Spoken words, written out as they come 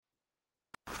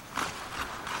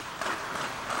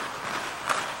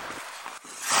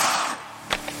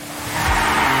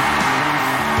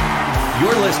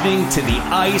listening to the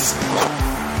Ice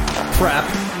Prep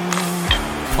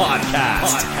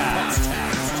Podcast.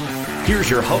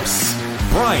 Here's your hosts,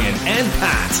 Brian and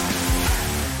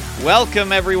Pat.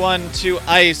 Welcome, everyone, to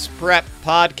Ice Prep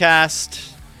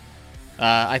Podcast.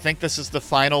 I think this is the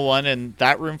final one in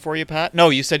that room for you, Pat. No,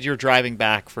 you said you're driving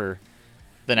back for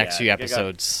the next few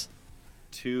episodes.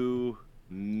 2,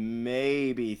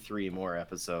 maybe 3 more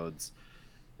episodes.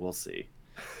 We'll see.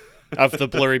 Of the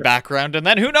blurry background, and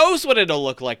then who knows what it'll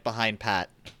look like behind Pat.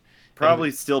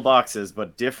 Probably still boxes,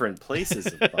 but different places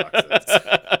of boxes.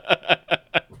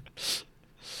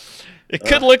 It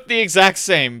could look the exact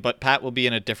same, but Pat will be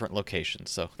in a different location,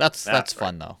 so that's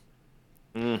fun, though.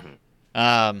 Mm-hmm.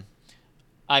 I'm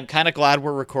kind of glad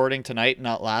we're recording tonight,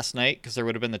 not last night, because there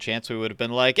would have been the chance we would have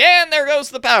been like, and there goes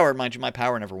the power. Mind you, my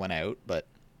power never went out, but...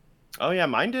 Oh, yeah,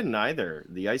 mine didn't either.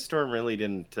 The ice storm really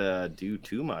didn't do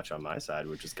too much on my side,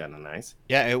 which is kind of nice.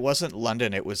 Yeah, it wasn't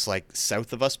London. It was, like,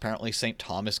 south of us. Apparently, St.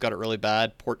 Thomas got it really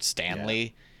bad. Port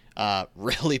Stanley,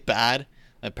 really bad.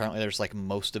 Apparently, there's, like,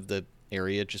 most of the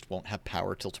area just won't have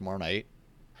power till tomorrow night.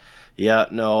 Yeah,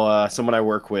 no, someone I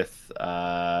work with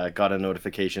got a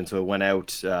notification, so it went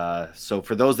out. So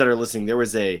for those that are listening, there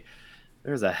was a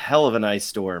hell of an ice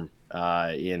storm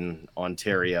in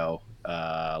Ontario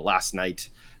last night.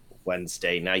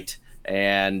 Wednesday night,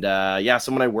 and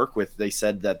someone I work with, they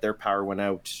said that their power went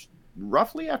out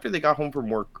roughly after they got home from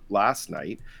work last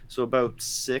night, so about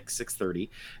 6:30,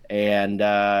 and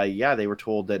they were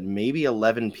told that maybe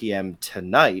 11 p.m.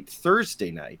 tonight, Thursday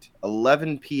night,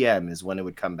 11 p.m. is when it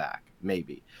would come back,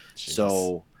 maybe. Jeez.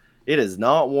 So it is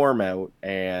not warm out,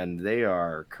 and they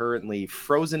are currently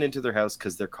frozen into their house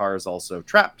because their car is also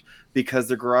trapped because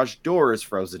their garage door is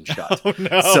frozen shut. Oh,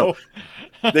 no. So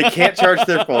they can't charge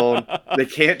their phone, they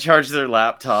can't charge their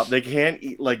laptop, they can't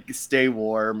stay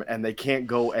warm, and they can't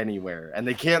go anywhere, and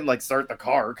they can't start the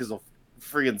car because they'll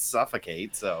friggin'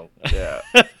 suffocate. So yeah.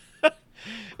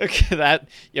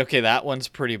 that one's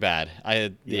pretty bad.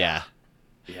 Yeah.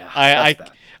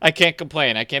 I can't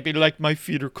complain. I can't be like, my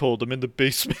feet are cold, I'm in the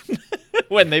basement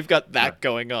when they've got that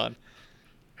going on.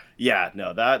 Yeah,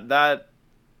 no, that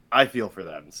I feel for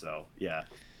them. So yeah,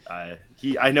 I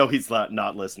know he's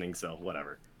not listening, so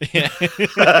whatever. Yeah.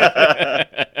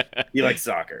 He likes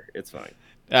soccer. It's fine.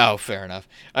 Oh, fair enough.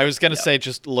 I was going to say,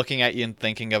 just looking at you and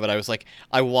thinking of it, I was like,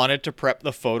 I wanted to prep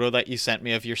the photo that you sent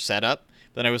me of your setup.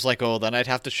 Then I was like, oh, then I'd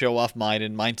have to show off mine,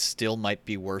 and mine still might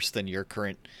be worse than your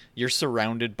current. You're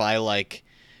surrounded by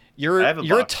you're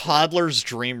a toddler's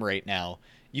dream right now.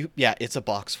 It's a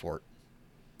box fort.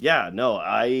 Yeah, no,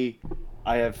 I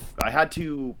had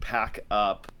to pack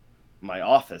up my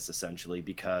office essentially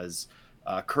because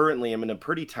currently I'm in a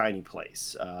pretty tiny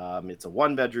place. It's a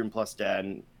 1-bedroom plus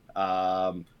den.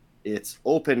 It's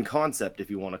open concept, if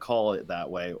you want to call it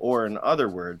that way, or in other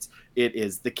words,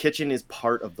 the kitchen is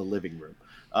part of the living room.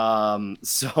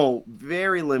 So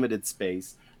very limited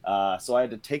space. So I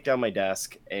had to take down my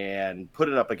desk and put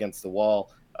it up against the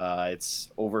wall.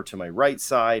 It's over to my right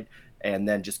side, and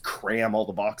then just cram all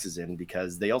the boxes in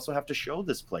because they also have to show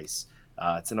this place.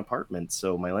 It's an apartment,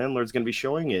 so my landlord's going to be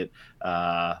showing it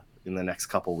in the next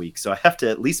couple weeks. So I have to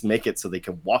at least make it so they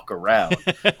can walk around.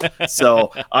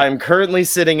 So I'm currently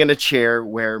sitting in a chair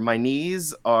where my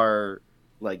knees are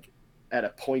at a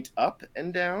point up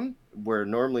and down, where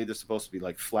normally they're supposed to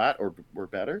be flat or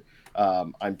better.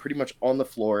 I'm pretty much on the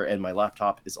floor, and my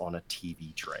laptop is on a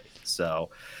TV tray. So,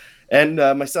 and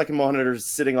my second monitor is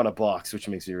sitting on a box, which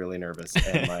makes me really nervous.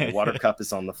 And my water cup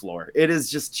is on the floor. It is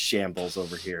just shambles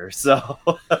over here. So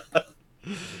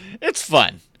it's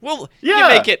fun. Well,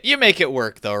 yeah, you make it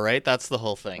work though, right? That's the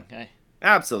whole thing.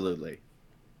 Absolutely.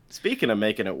 Speaking of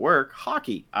making it work,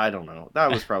 hockey. I don't know. That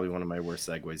was probably one of my worst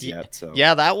segues yet. So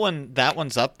yeah, that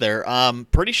one's up there.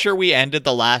 Pretty sure we ended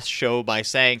the last show by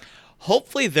saying,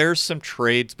 hopefully there's some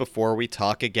trades before we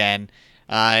talk again.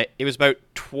 It was about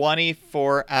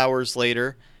 24 hours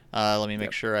later. Let me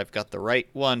make sure I've got the right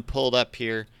one pulled up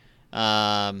here.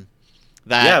 It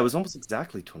was almost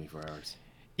exactly 24 hours.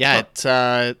 Yeah, it's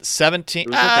 17. It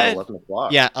was at 11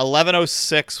 o'clock. Yeah,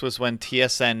 11:06 was when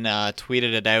TSN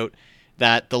tweeted it out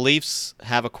that the Leafs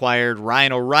have acquired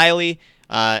Ryan O'Reilly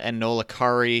and Nola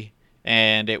Kari,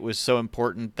 and it was so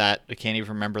important that I can't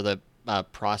even remember the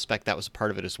prospect that was a part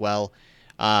of it as well.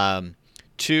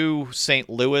 To St.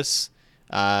 Louis,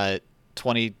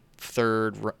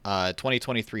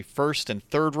 2023 first and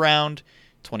third round,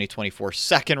 2024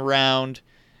 second round,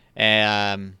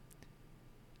 and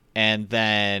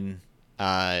then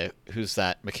who's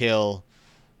that? Mikhail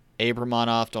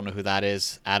Abramonov, don't know who that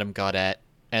is. Adam Gaudette.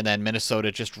 And then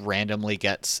Minnesota just randomly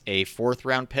gets a 4th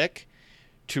round pick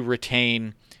to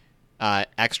retain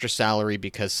extra salary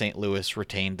because St. Louis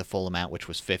retained the full amount, which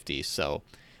was 50. So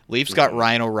Leafs got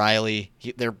Ryan O'Reilly.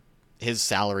 His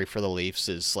salary for the Leafs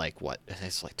is like what?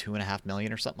 It's like $2.5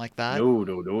 million or something like that. No.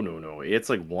 It's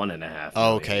like 1.5.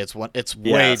 Oh, okay, it's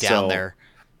way down there.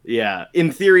 Yeah,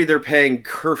 in theory, they're paying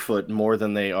Kerfoot more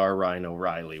than they are Ryan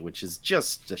O'Reilly, which is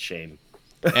just a shame.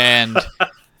 And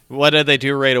what did they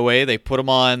do right away? They put him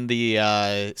on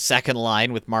the second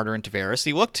line with Marner and Tavares.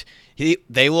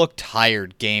 They looked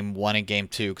tired game 1 and game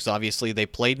 2 because obviously they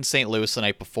played in St. Louis the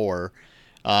night before.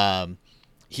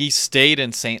 He stayed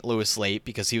in St. Louis late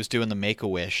because he was doing the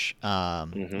Make-A-Wish,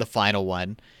 the final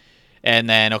one. And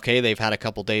then, okay, they've had a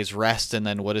couple days rest, and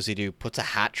then what does he do? Puts a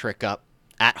hat trick up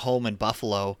at home in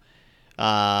Buffalo.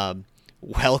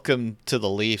 Welcome to the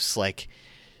Leafs. Like,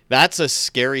 that's a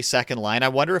scary second line. I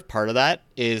wonder if part of that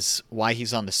is why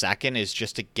he's on the second is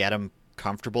just to get him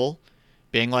comfortable.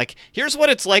 Being like, here's what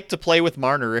it's like to play with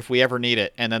Marner if we ever need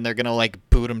it. And then they're going to, like,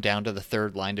 boot him down to the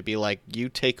third line to be like, you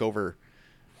take over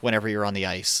whenever you're on the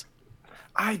ice.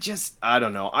 I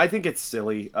don't know. I think it's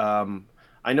silly.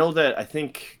 I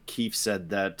think Keefe said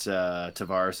that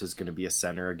Tavares is going to be a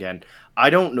center again. I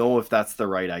don't know if that's the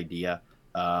right idea.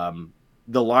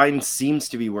 The line seems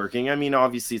to be working. I mean,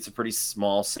 obviously it's a pretty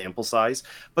small sample size,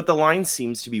 but the line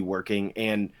seems to be working.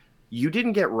 And you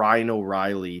didn't get Ryan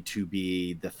O'Reilly to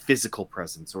be the physical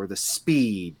presence or the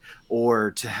speed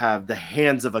or to have the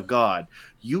hands of a god.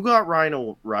 You got Ryan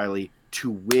O'Reilly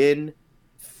to win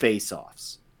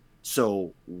face-offs.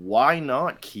 So why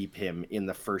not keep him in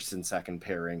the first and second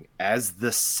pairing as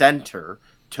the center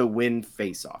to win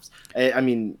faceoffs? I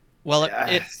mean, well,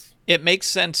 it makes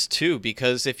sense too,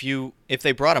 because if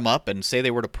they brought him up and say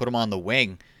they were to put him on the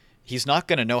wing, he's not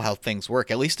going to know how things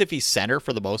work. At least if he's center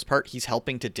for the most part, he's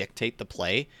helping to dictate the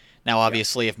play. Now,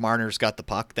 obviously, if Marner's got the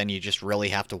puck, then you just really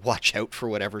have to watch out for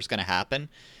whatever's going to happen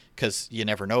because you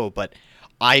never know. But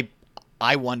I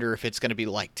wonder if it's going to be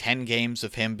like 10 games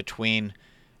of him between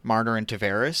Marner and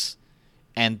Tavares,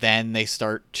 and then they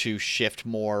start to shift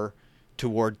more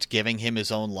towards giving him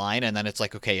his own line, and then it's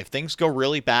like, okay, if things go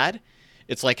really bad,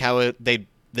 it's like how they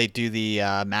do the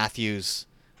Matthews,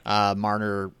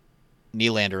 Marner,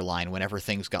 Nylander line whenever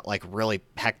things got like really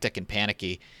hectic and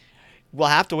panicky. We'll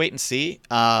have to wait and see.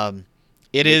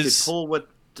 They could pull what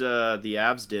the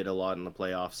Avs did a lot in the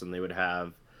playoffs, and they would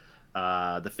have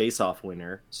the face-off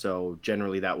winner. So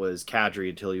generally that was Kadri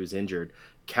until he was injured.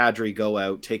 Kadri go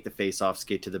out, take the face-off,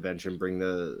 skate to the bench, and bring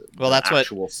the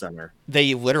actual center.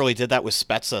 They literally did that with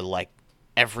Spezza, like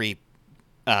every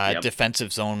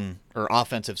defensive zone or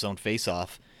offensive zone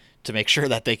face-off to make sure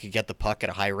that they could get the puck at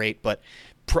a high rate. But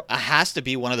it has to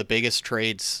be one of the biggest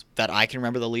trades that I can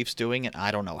remember the Leafs doing, and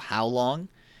I don't know how long.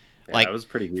 Yeah, like, that was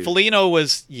pretty huge. Foligno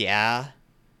was, That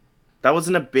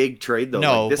wasn't a big trade, though.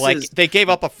 No, they gave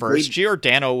up a first.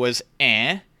 Giordano was,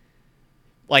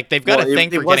 Like, they've got a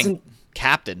thing for getting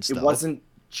captains, though. It wasn't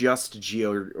just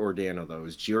Giordano, though. It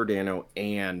was Giordano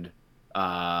and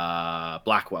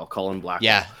Blackwell, Colin Blackwell.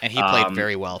 Yeah, and he played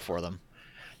very well for them.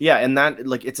 Yeah, and that,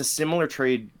 like, it's a similar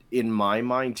trade in my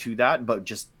mind to that, but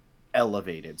just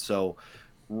elevated. So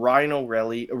Ryan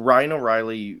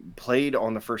O'Reilly played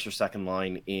on the first or second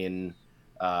line in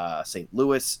St.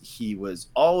 Louis. He was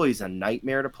always a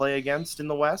nightmare to play against in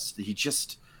the West. He's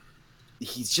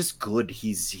just good.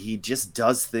 He just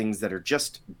does things that are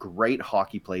just great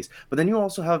hockey plays. But then you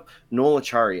also have Noel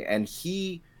Acciari, and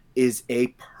he is a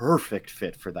perfect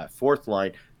fit for that fourth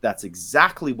line. That's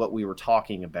exactly what we were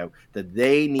talking about, that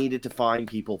they needed to find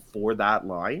people for that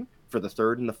line, for the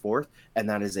third and the fourth, and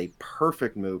that is a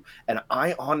perfect move. And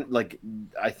I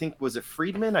think, was it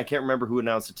Friedman? I can't remember who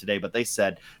announced it today, but they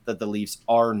said that the Leafs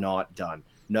are not done.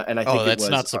 No, and I think that's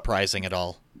not surprising at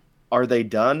all. Are they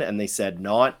done? And they said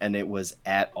not, and it was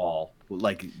at all.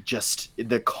 Like, just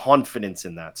the confidence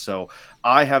in that. So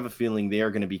I have a feeling they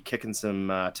are going to be kicking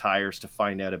some tires to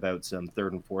find out about some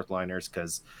third and fourth liners,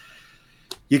 because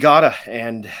they've got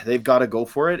to go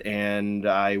for it. And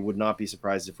I would not be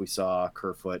surprised if we saw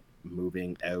Kerfoot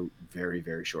moving out very,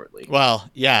 very shortly. Well,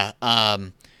 yeah.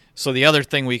 So the other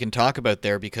thing we can talk about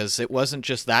there, because it wasn't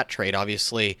just that trade,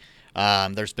 obviously,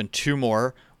 there's been two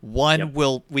more. One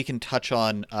we can touch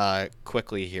on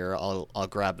quickly here. I'll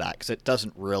grab that because it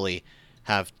doesn't really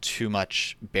have too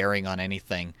much bearing on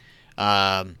anything.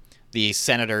 The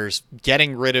Senators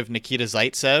getting rid of Nikita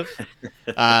Zaitsev,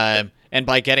 and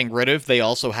by getting rid of, they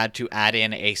also had to add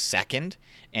in a second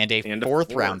and a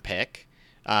fourth round pick.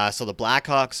 So the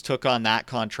Blackhawks took on that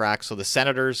contract. So the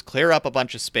Senators clear up a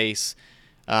bunch of space,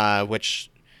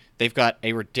 which they've got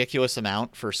a ridiculous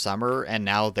amount for summer, and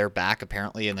now they're back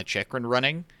apparently in the Chychrun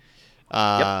running.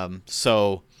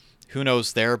 So who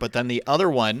knows there? But then the other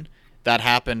one that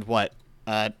happened, what,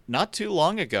 not too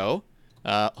long ago.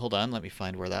 Hold on, let me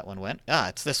find where that one went.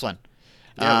 It's this one.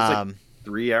 Yeah, it was like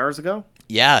 3 hours ago.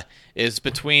 Yeah, is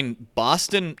between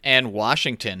Boston and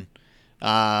Washington,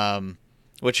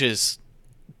 which is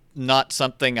not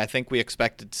something I think we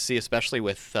expected to see, especially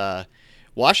with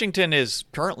Washington is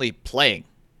currently playing.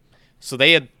 So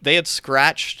they had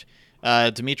scratched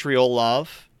Dmitry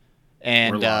Orlov,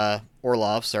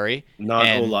 sorry.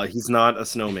 Not Orlov. He's not a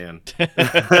snowman.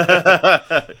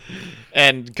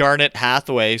 And Garnet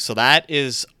Hathaway. So that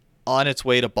is on its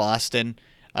way to Boston.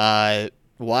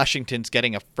 Washington's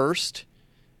getting a first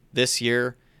this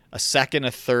year, a second,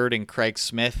 a third in Craig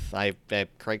Smith. I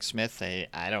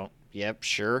don't. Yep,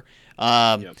 sure.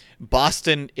 Yep.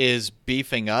 Boston is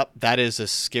beefing up. That is a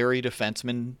scary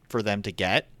defenseman for them to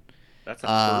get. That's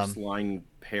a first line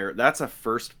pair. That's a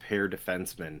first pair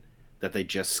defenseman that they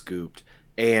just scooped.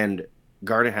 And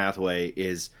Garnet Hathaway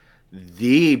is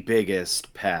the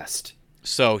biggest pest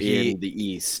in the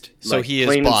East. So he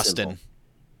is Boston.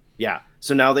 Yeah.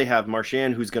 So now they have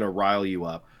Marchand, who's going to rile you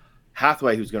up,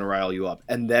 Hathaway, who's going to rile you up,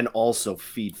 and then also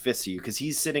feed Fiss you, because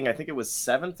he's sitting, I think it was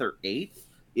 7th or 8th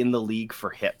in the league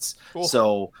for hits. Cool.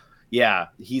 So yeah,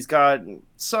 he's got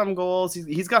some goals.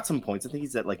 He's got some points. I think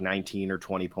he's at like 19 or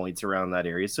 20 points around that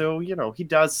area. So, you know, he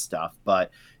does stuff, but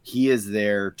he is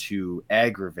there to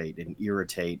aggravate and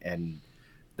irritate. And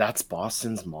that's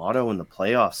Boston's motto in the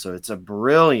playoffs. So it's a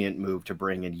brilliant move to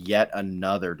bring in yet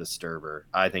another disturber.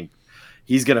 I think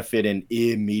he's going to fit in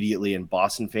immediately, and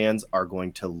Boston fans are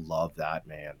going to love that,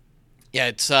 man. Yeah,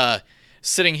 it's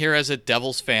sitting here as a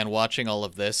Devils fan watching all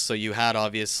of this. So you had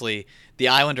obviously the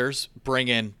Islanders bring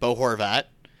in Bo Horvat,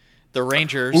 the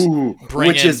Rangers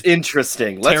which is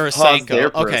interesting. Let's pause there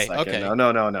for a second. Okay.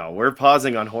 No. We're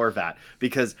pausing on Horvat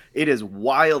because it is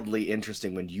wildly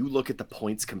interesting when you look at the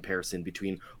points comparison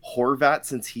between Horvat,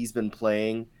 since he's been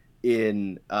playing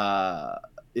in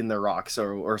the Rocks,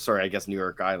 or sorry, I guess New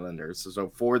York Islanders.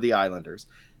 So for the Islanders,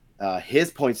 his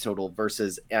points total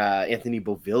versus Anthony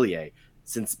Beauvillier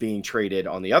since being traded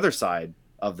on the other side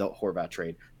of the Horvat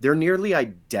trade, they're nearly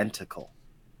identical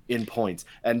in points.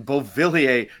 And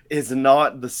Beauvillier is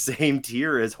not the same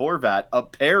tier as Horvat,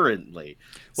 apparently.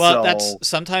 Well,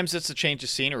 sometimes it's a change of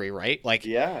scenery, right? Like,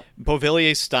 yeah,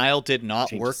 Beauvillier's style did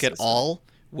not work at all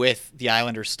with the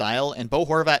Islanders' style, and Bo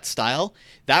Horvat's style,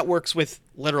 that works with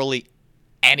literally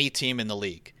any team in the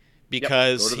league,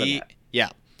 because he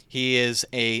is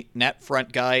a net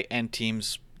front guy, and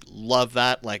teams love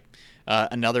that. Like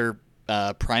another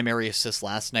primary assist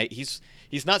last night.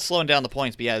 He's not slowing down the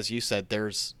points, but yeah, as you said,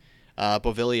 there's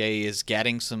Beauvillier is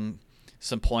getting some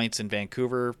points in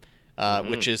Vancouver,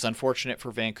 which is unfortunate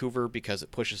for Vancouver because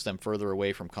it pushes them further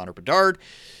away from Connor Bedard.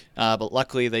 But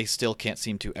luckily, they still can't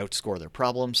seem to outscore their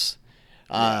problems.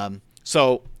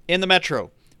 So in the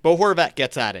Metro, Bo Horvat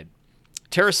gets added.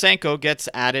 Tarasenko gets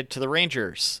added to the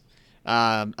Rangers.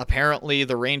 Apparently,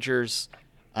 the Rangers,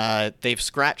 they've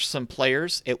scratched some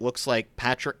players. It looks like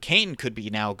Patrick Kane could be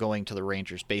now going to the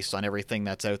Rangers based on everything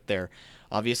that's out there.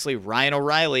 Obviously, Ryan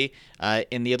O'Reilly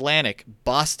in the Atlantic.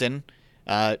 Boston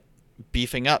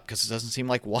beefing up because it doesn't seem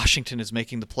like Washington is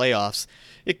making the playoffs.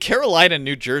 Carolina and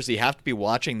New Jersey have to be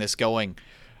watching this going,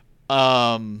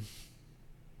 crap.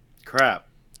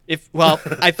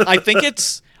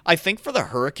 I think for the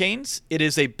Hurricanes, it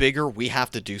is a bigger we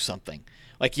have to do something.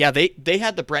 Like, yeah, they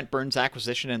had the Brent Burns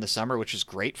acquisition in the summer, which is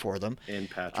great for them. And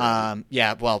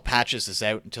Patches. Patches is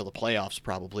out until the playoffs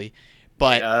probably.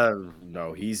 But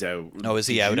no, he's out. Oh, is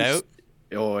he out?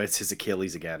 Oh, it's his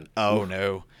Achilles again. Oh,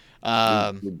 no.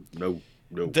 No.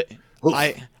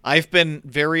 I've been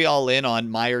very all in on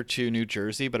Meyer to New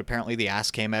Jersey, but apparently the ass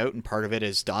came out, and part of it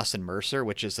is Dawson Mercer,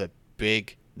 which is a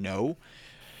big no.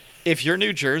 If you're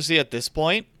New Jersey at this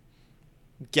point,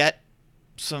 get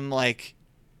some like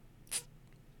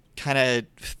kind of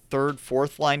third,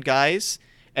 fourth line guys,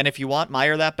 and if you want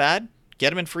Meyer that bad,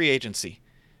 get him in free agency.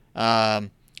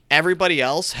 Everybody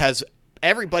else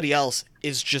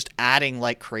is just adding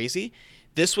like crazy.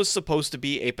 This was supposed to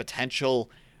be a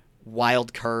potential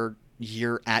wild card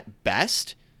year at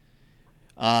best.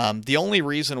 The only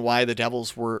reason why the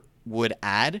Devils would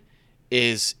add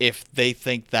is if they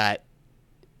think that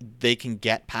they can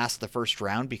get past the first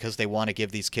round because they want to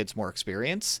give these kids more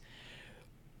experience.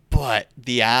 But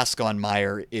the ask on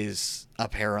Meyer is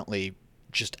apparently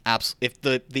just if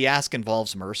the ask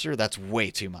involves Mercer, that's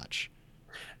way too much.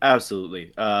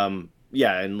 Absolutely.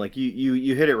 Yeah, and like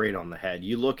you hit it right on the head.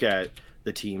 You look at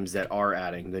the teams that are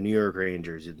adding: the New York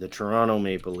Rangers, the Toronto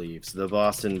Maple Leafs, the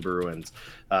Boston Bruins,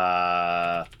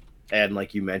 and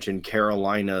like you mentioned,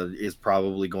 Carolina is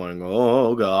probably going,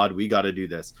 oh God, we got to do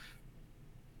this.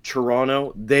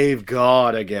 Toronto, they've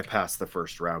got to get past the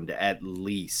first round at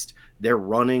least. They're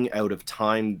running out of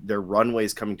time. Their runway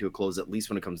is coming to a close, at least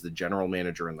when it comes to the general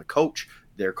manager and the coach.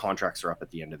 Their contracts are up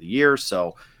at the end of the year.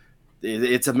 So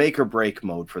it's a make or break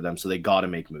mode for them. So they got to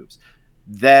make moves.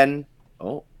 Then,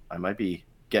 I might be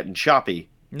getting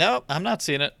choppy. No, I'm not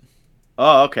seeing it.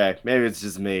 Oh, okay. Maybe it's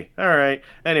just me. All right.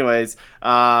 Anyways,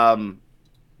 then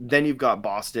you've got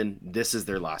Boston. This is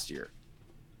their last year.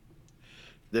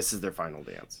 This is their final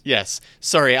dance. Yes.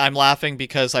 Sorry, I'm laughing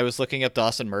because I was looking up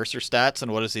Dawson Mercer stats,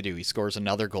 and what does he do? He scores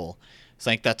another goal.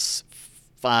 So I think that's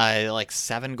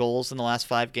 7 goals in the last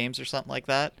 5 games or something like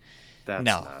that. That's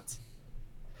nuts.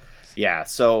 Yeah,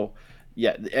 so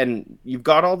yeah, and you've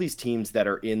got all these teams that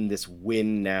are in this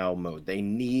win now mode. They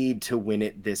need to win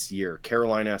it this year.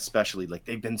 Carolina especially, like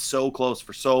they've been so close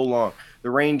for so long. The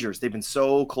Rangers, they've been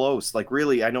so close. Like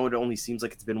really, I know it only seems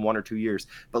like it's been 1 or 2 years,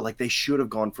 but like they should have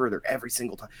gone further every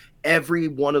single time. Every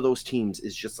one of those teams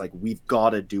is just like, we've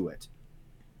got to do it.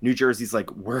 New Jersey's like,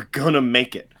 we're gonna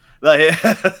make it. Like,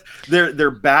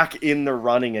 they're back in the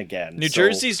running again. New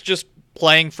Jersey's just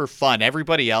playing for fun.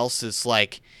 Everybody else is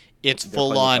like, it's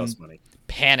full on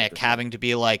panic, having to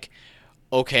be like,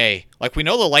 okay, like we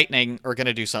know the Lightning are going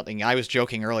to do something. I was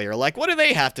joking earlier, like, what do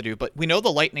they have to do? But we know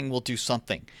the Lightning will do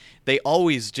something. They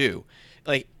always do.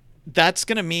 Like, that's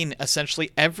going to mean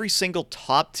essentially every single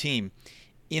top team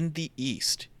in the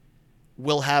East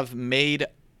will have made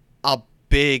a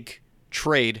big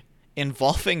trade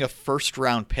involving a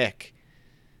first-round pick.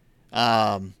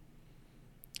 And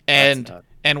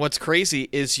what's crazy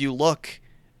is you look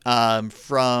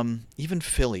from even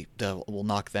Philly, we'll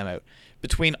knock them out.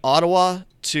 Between Ottawa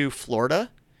to Florida,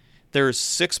 there's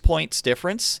 6 points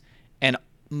difference, and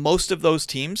most of those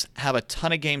teams have a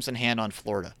ton of games in hand on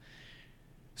Florida.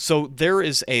 So there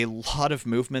is a lot of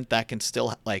movement that can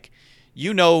still, like,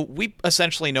 we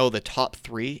essentially know the top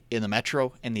 3 in the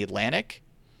Metro and the Atlantic.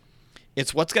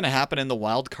 It's what's going to happen in the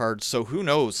wild card, so who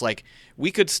knows? Like,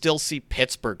 we could still see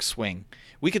Pittsburgh swing.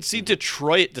 We could see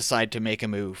Detroit decide to make a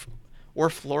move. Or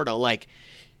Florida. Like,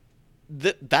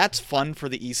 that's fun for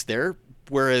the East there.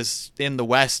 Whereas in the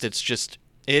West,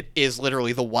 it is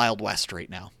literally the Wild West right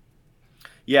now.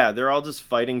 Yeah, they're all just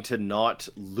fighting to not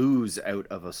lose out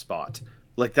of a spot.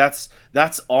 Like, that's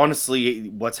honestly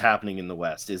what's happening in the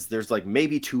West, is there's like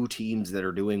maybe 2 teams that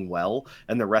are doing well,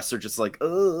 and the rest are just like,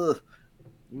 ugh.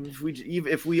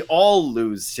 If we all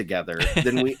lose together,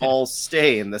 then we all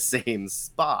stay in the same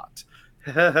spot.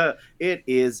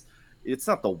 It's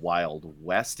not the Wild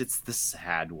West. It's the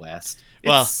sad West.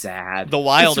 It's sad. The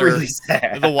Wild it's really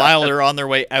sad. The Wild are on their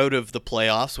way out of the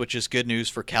playoffs, which is good news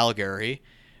for Calgary.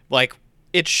 Like,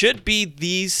 it should be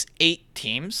these 8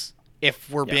 teams, if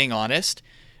we're being honest.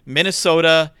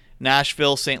 Minnesota,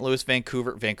 Nashville, St. Louis,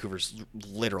 Vancouver. Vancouver's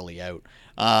literally out.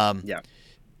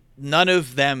 None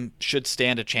of them should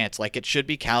stand a chance. Like, it should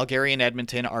be Calgary and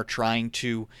Edmonton are trying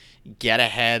to get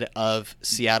ahead of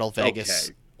Seattle,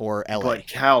 Vegas, or LA. But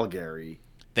Calgary,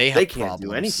 they can't problems.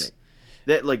 do anything.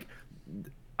 That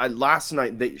last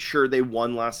night, they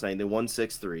won last night. They won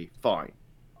 6-3. Fine,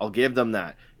 I'll give them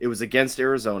that. It was against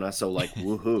Arizona, so like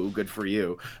woohoo, good for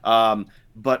you.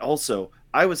 But also,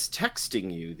 I was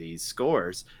texting you these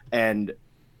scores, and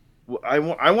I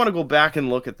want to go back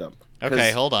and look at them.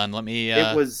 Okay, hold on. Let me.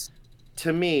 It was,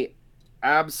 to me,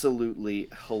 absolutely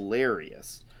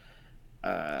hilarious.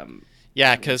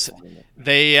 Yeah, because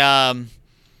they. I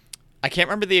can't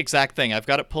remember the exact thing. I've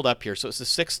got it pulled up here. So it's a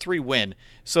 6-3 win.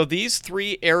 So these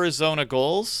 3 Arizona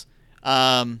goals,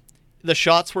 the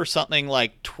shots were something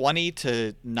like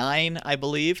 20-9, I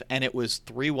believe, and it was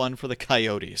 3-1 for the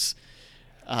Coyotes.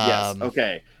 Yes.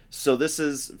 Okay. So this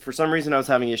is, for some reason, I was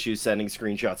having issues sending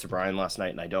screenshots to Brian last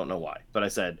night, and I don't know why. But I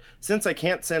said, since I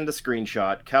can't send a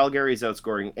screenshot, Calgary is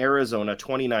outscoring Arizona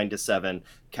 29-7.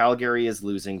 Calgary is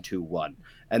losing 2-1.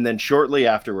 And then shortly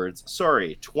afterwards,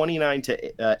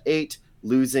 29-8,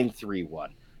 losing 3-1.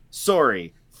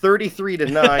 Sorry,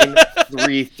 33-9,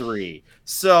 3-3.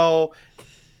 So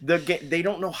they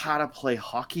don't know how to play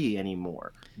hockey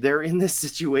anymore. They're in this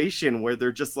situation where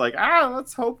they're just like,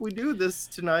 let's hope we do this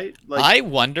tonight. Like, I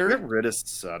wonder. Get rid of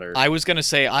Sutter. I was going to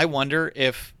say, I wonder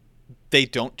if they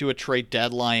don't do a trade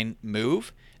deadline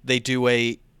move. They do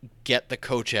a get the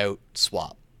coach out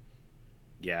swap.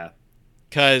 Yeah.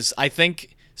 Because I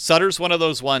think Sutter's one of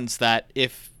those ones that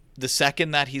if the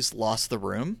second that he's lost the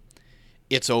room,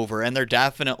 it's over. And there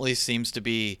definitely seems to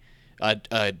be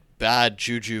a bad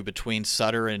juju between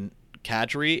Sutter and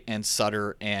Kadri and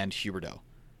Sutter and Huberdeau.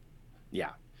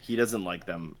 Yeah, he doesn't like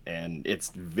them, and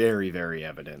it's very, very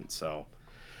evident. So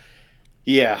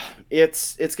Yeah,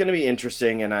 it's going to be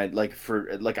interesting, and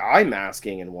I'm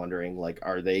asking and wondering, like,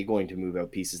 are they going to move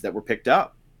out pieces that were picked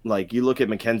up? Like, you look at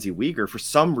Mackenzie Weegar, for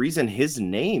some reason his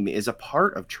name is a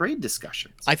part of trade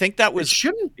discussions. I think that It was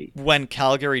shouldn't be. when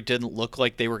Calgary didn't look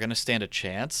like they were going to stand a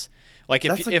chance. Like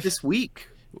That's like if this week.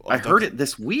 I okay. heard it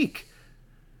this week.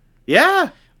 Yeah.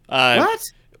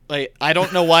 What? Like I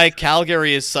don't know why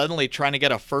Calgary is suddenly trying to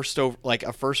get a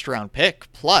first round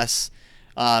pick. Plus,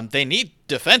 they need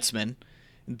defensemen.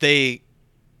 They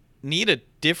need a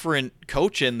different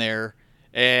coach in there,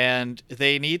 and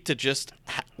they need to just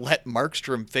let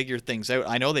Markstrom figure things out.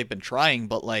 I know they've been trying,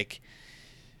 but like,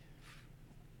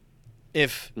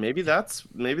 if Maybe that's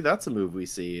a move we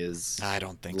see is I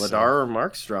don't think Vladar so. or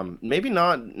Markstrom. Maybe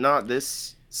not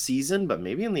this season, but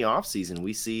maybe in the off season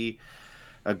we see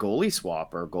a goalie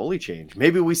swap or a goalie change.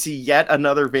 Maybe we see yet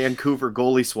another Vancouver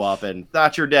goalie swap, and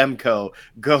Thatcher Demko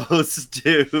goes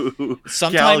to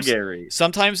Calgary.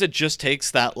 Sometimes it just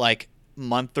takes that like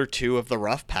month or two of the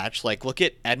rough patch. Like look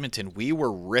at Edmonton. We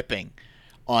were ripping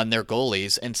on their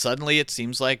goalies, and suddenly it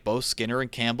seems like both Skinner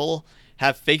and Campbell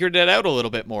have figured it out a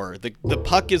little bit more. The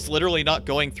puck is literally not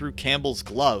going through Campbell's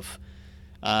glove.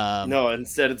 No,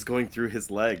 instead it's going through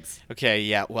his legs. Okay,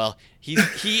 yeah. Well, he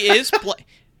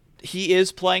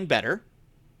is playing better.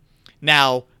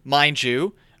 Now, mind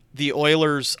you, the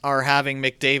Oilers are having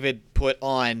McDavid put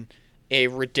on a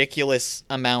ridiculous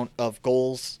amount of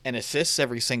goals and assists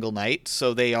every single night,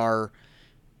 so they are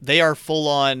full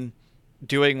on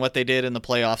doing what they did in the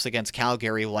playoffs against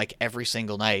Calgary like every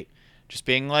single night. Just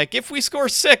being like, if we score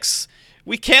 6,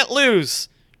 we can't lose,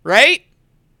 right?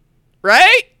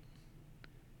 Right?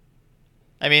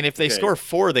 I mean, if they score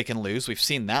 4, they can lose. We've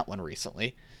seen that one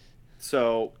recently.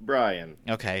 So, Brian.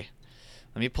 Okay.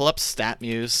 Let me pull up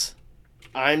StatMuse.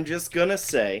 I'm just going to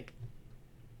say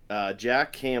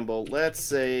Jack Campbell, let's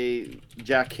say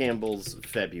Jack Campbell's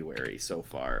February so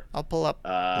far. I'll pull up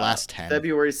last 10.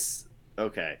 February's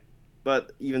okay.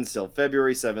 But even still,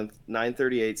 February 7th,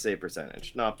 938 save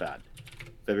percentage. Not bad.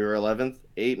 February 11th,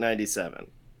 897.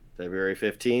 February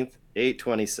 15th,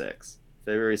 826.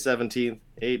 February 17th,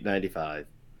 895.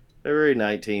 February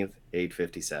 19th,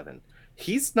 857.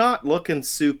 He's not looking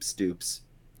soup stoops.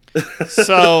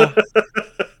 So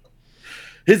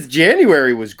his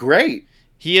January was great.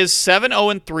 He is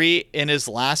 7-0-3 in his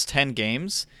last 10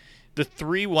 games. The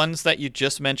 3 ones that you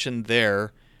just mentioned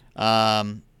there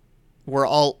were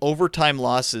all overtime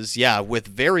losses, yeah, with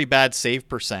very bad save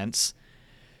percents.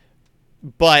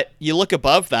 But you look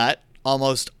above that,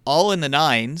 almost all in the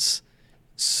 9s.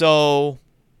 So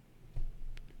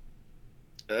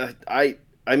I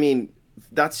mean,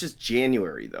 that's just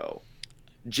January though.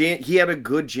 He had a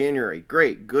good January.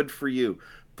 Great, good for you.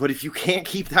 But if you can't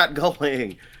keep that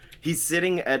going, he's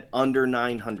sitting at under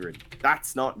 900.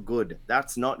 That's not good.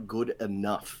 That's not good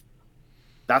enough.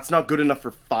 That's not good enough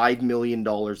for $5 million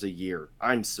a year.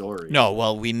 I'm sorry. No,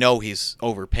 well, we know he's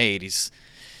overpaid.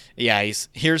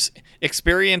 Here's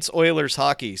experience Oilers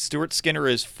hockey. Stuart Skinner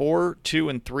is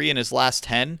 4-2-3 in his last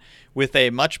 10 with a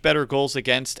much better goals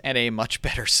against and a much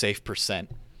better save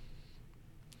percent.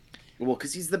 Well,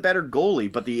 because he's the better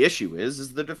goalie, but the issue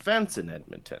is the defense in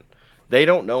Edmonton. They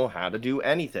don't know how to do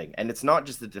anything. And it's not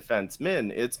just the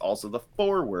defensemen, it's also the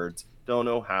forwards don't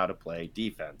know how to play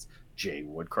defense. Jay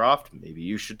Woodcroft, maybe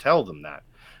you should tell them that.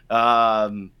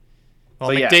 Well,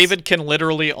 McDavid can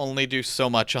literally only do so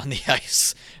much on the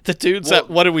ice. The dude's at,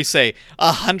 what did we say,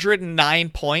 109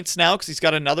 points now because he's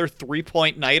got another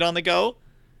 3-point night on the go?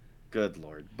 Good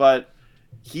Lord. But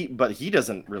he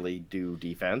doesn't really do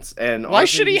defense. And why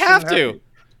should he have to?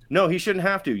 No, he shouldn't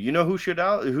have to. You know who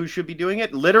should be doing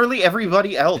it? Literally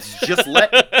everybody else. Just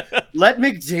let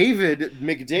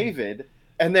McDavid,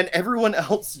 and then everyone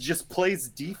else just plays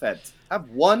defense. Have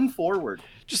one forward.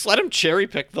 Just let him cherry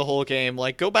pick the whole game.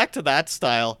 Like, go back to that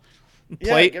style.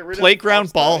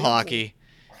 Playground ball hockey.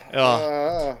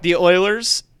 The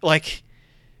Oilers, like,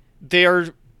 they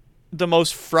are the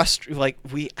most frustrated. Like,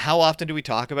 how often do we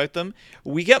talk about them?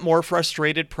 We get more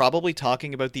frustrated probably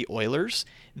talking about the Oilers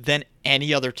than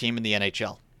any other team in the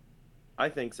NHL. I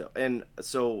think so. And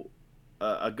so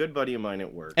a good buddy of mine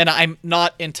at work. And I'm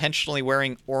not intentionally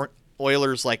wearing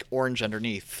Oilers like orange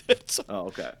underneath. Oh,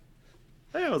 okay.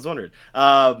 I was wondering.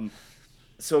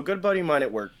 So a good buddy of mine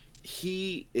at work,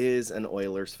 he is an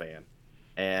Oilers fan,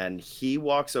 and he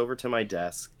walks over to my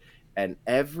desk, and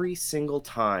every single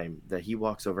time that he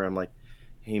walks over, I'm like,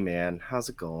 "Hey man, how's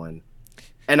it going?"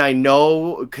 And I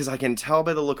know, because I can tell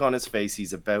by the look on his face,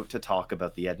 he's about to talk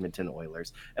about the Edmonton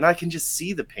Oilers, and I can just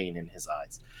see the pain in his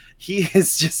eyes. He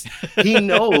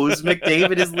knows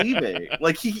McDavid is leaving.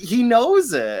 Like he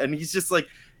knows it, and he's just like,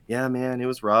 "Yeah, man, it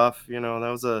was rough. You know,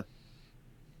 that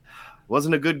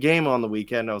wasn't a good game on the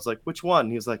weekend. I was like, which one?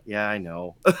 He was like, yeah, I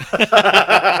know.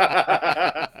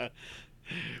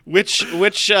 Which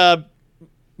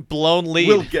blown lead?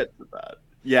 We'll get to that.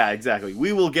 Yeah, exactly.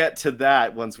 We will get to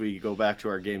that once we go back to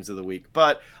our games of the week.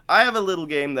 But I have a little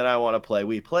game that I want to play.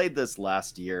 We played this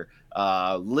last year,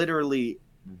 literally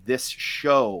this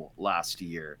show last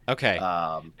year. Okay.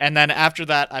 And then after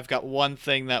that, I've got one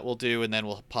thing that we'll do, and then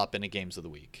we'll pop into games of the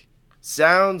week.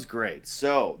 Sounds great.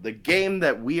 So the game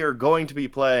that we are going to be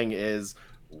playing is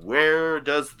Where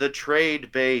Does the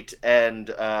Trade Bait End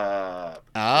Up?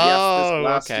 This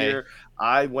last year,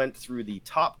 I went through the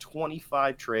top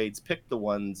 25 trades, picked the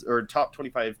ones, or top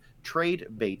 25 trade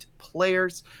bait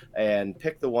players, and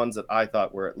picked the ones that I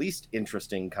thought were at least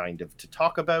interesting kind of to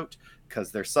talk about,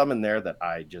 because there's some in there that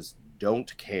I just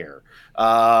don't care.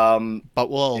 But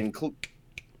we'll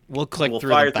click through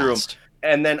them fast.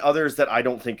 And then others that I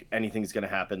don't think anything's going to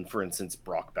happen. For instance,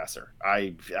 Brock Besser.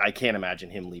 I can't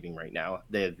imagine him leaving right now.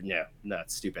 No,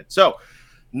 that's stupid. So,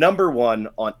 number one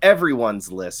on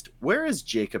everyone's list, where is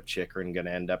Jakob Chychrun going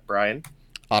to end up, Brian?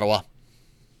 Ottawa.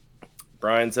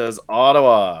 Brian says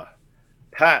Ottawa.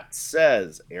 Pat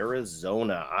says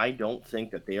Arizona. I don't think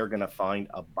that they are going to find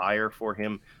a buyer for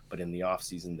him, but in the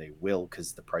offseason they will,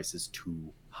 because the price is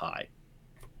too high.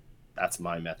 That's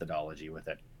my methodology with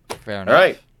it. Fair enough. All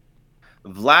right.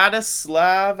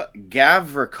 Vladislav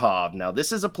Gavrikov. Now,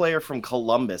 this is a player from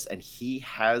Columbus, and he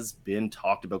has been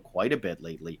talked about quite a bit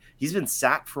lately. He's been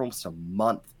sat for almost a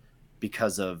month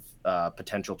because of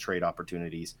potential trade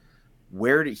opportunities.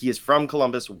 He is from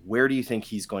Columbus. Where do you think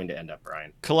he's going to end up,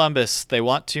 Brian? Columbus. They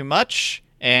want too much,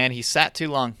 and he sat too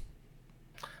long.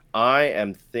 I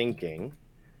am thinking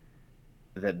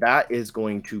that is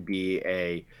going to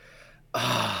be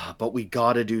but we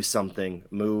got to do something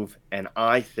move, and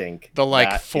I think the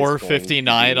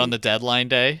 4:59 on the deadline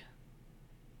day.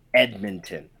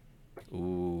 Edmonton.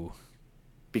 Ooh.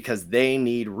 Because they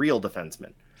need real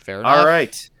defensemen. Fair enough. All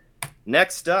right.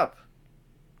 Next up,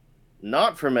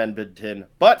 not from Edmonton,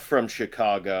 but from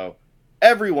Chicago,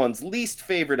 everyone's least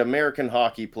favorite American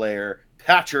hockey player,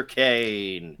 Patrick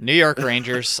Kane. New York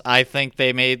Rangers. I think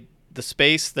they made the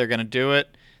space. They're going to do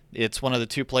it. It's one of the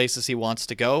two places he wants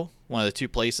to go, one of the two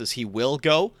places he will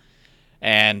go,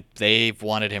 and they've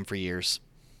wanted him for years.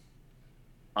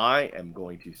 I am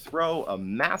going to throw a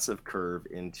massive curve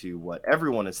into what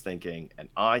everyone is thinking, and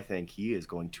I think he is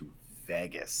going to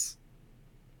Vegas.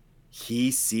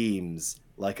 He seems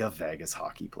like a Vegas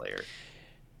hockey player.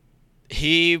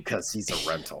 Because he's a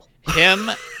rental. Him,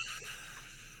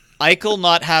 Eichel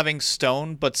not having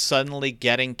Stone, but suddenly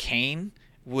getting Kane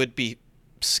would be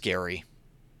scary.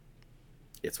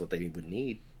 It's what they would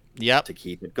need. Yep. To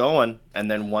keep it going. And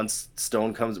then once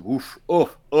Stone comes,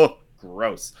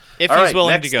 gross. If he's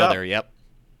willing to go there, yep.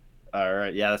 All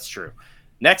right, yeah, that's true.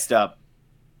 Next up,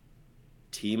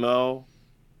 Timo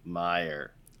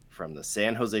Meier from the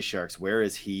San Jose Sharks. Where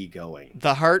is he going?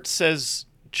 The heart says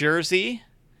Jersey.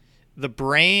 The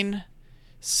brain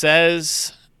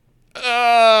says,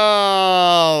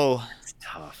 oh. It's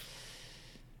tough.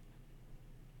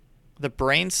 The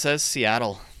brain says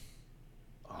Seattle.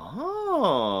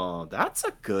 Oh, that's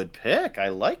a good pick. I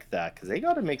like that, because they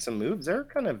got to make some moves. They're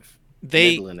kind of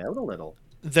middling out a little.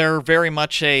 They're very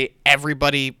much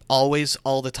everybody always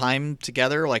all the time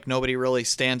together. Like, nobody really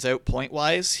stands out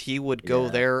point-wise. He would go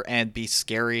there and be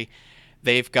scary.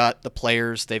 They've got the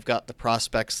players. They've got the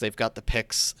prospects. They've got the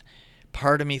picks.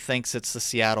 Part of me thinks it's the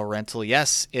Seattle rental.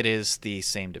 Yes, it is the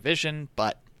same division,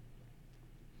 but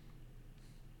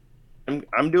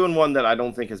I'm doing one that I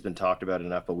don't think has been talked about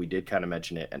enough, but we did kind of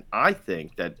mention it. And I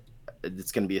think that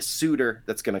it's going to be a suitor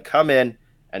that's going to come in,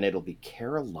 and it'll be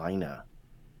Carolina.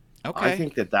 Okay. I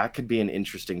think that could be an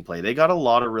interesting play. They got a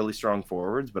lot of really strong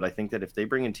forwards, but I think that if they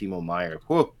bring in Timo Meier,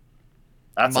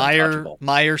 that's untouchable.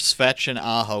 Meier, Svech, and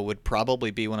Aho would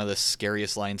probably be one of the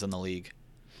scariest lines in the league.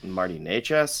 Marty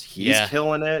Necas, he's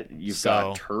killing it. You've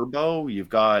got Turbo. You've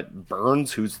got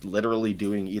Burns, who's literally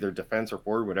doing either defense or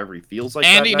forward, whatever he feels like.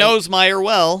 And he knows Meier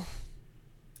well.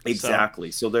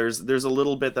 Exactly. So there's a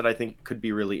little bit that I think could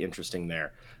be really interesting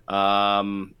there.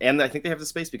 And I think they have the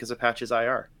space because of Patch's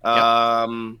IR. Yep.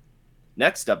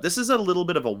 Next up, this is a little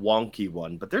bit of a wonky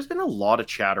one, but there's been a lot of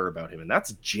chatter about him, and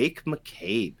that's Jake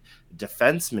McCabe,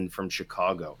 defenseman from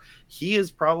Chicago. He is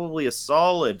probably a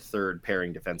solid third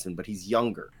pairing defenseman, but he's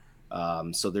younger.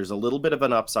 So there's a little bit of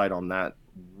an upside on that.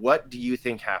 What do you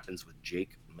think happens with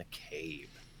Jake McCabe?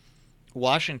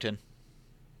 Washington.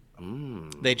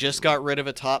 They just got rid of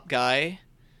a top guy.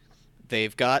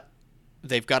 They've got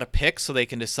a pick, so they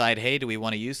can decide, hey, do we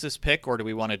want to use this pick, or do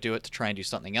we want to do it to try and do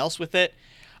something else with it?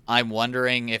 I'm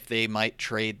wondering if they might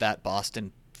trade that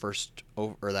Boston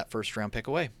that first round pick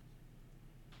away.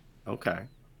 Okay.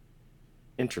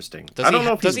 Interesting. Does I don't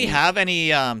know if does he have any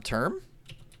term?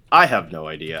 I have no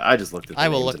idea. I just looked at the I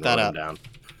will names look and that wrote them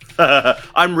down.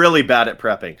 I'm really bad at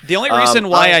prepping. The only reason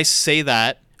why I say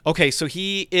that, okay, so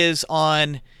he is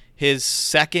on his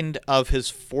second of his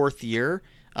fourth year,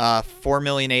 4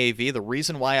 million AAV. The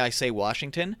reason why I say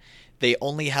Washington, they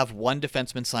only have one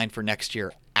defenseman signed for next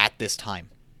year at this time.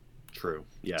 True.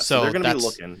 Yeah. So they're going to be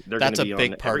looking. They're going that's to be a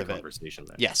big on part every of it. conversation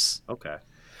then. Yes. Okay.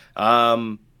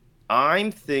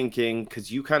 I'm thinking, because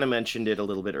you kind of mentioned it a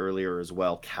little bit earlier as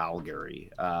well,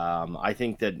 Calgary. I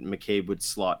think that McCabe would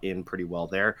slot in pretty well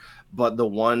there. But the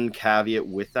one caveat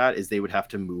with that is they would have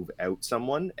to move out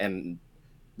someone. And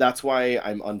that's why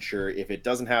I'm unsure. If it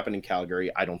doesn't happen in Calgary,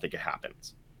 I don't think it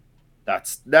happens.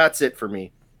 That's it for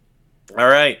me. All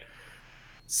right.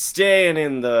 Staying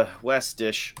in the West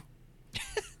dish.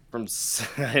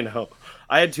 I know.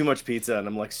 I had too much pizza and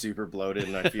I'm like super bloated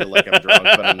and I feel like I'm drunk,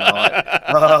 but I'm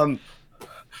not.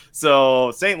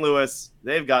 So St. Louis,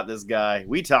 they've got this guy.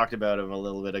 We talked about him a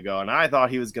little bit ago, and I thought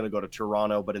he was going to go to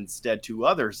Toronto, but instead two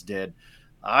others did.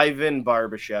 Ivan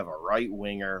Barbashev, a right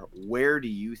winger. Where do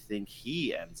you think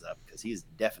he ends up? Because he's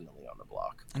definitely on the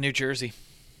block. New Jersey.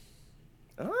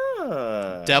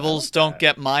 I Devils like don't that.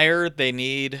 get Meyer. They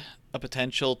need a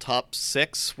potential top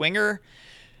 6 winger.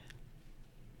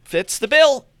 Fits the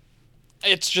bill.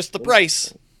 It's just the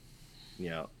price.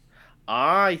 Yeah.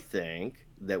 I think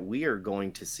that we are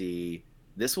going to see,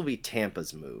 this will be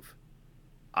Tampa's move.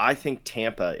 I think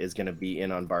Tampa is going to be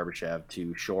in on Barbashev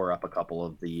to shore up a couple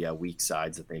of the weak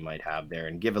sides that they might have there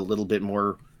and give a little bit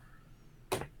more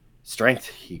strength.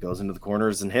 He goes into the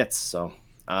corners and hits. So,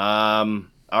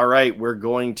 all right, we're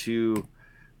going to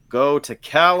go to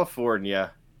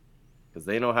California because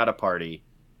they know how to party.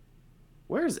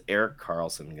 Where's Erik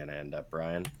Karlsson going to end up,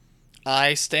 Brian?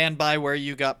 I stand by where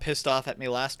you got pissed off at me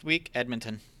last week,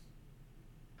 Edmonton.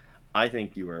 I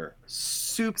think you were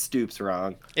stoops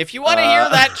wrong. If you want to hear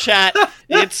that chat,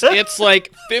 it's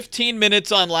like 15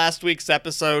 minutes on last week's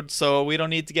episode, so we don't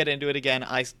need to get into it again.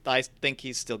 I think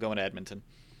he's still going to Edmonton.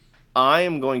 I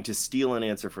am going to steal an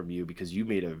answer from you because you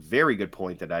made a very good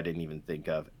point that I didn't even think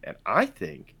of, and I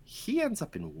think he ends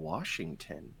up in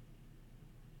Washington.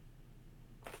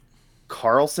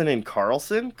 Karlsson and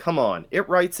Karlsson? Come on, it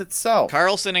writes itself.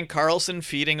 Karlsson and Karlsson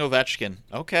feeding Ovechkin.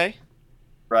 Okay.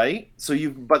 Right? So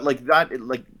but like that,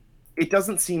 it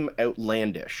doesn't seem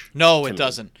outlandish. No, to it me.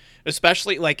 doesn't.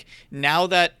 Especially like now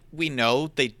that we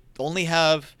know they only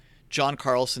have John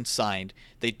Karlsson signed.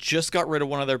 They just got rid of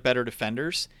one of their better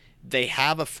defenders. They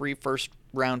have a free first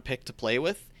round pick to play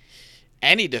with.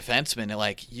 Any defenseman,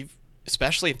 like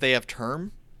especially if they have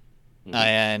term,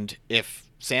 and if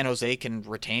San Jose can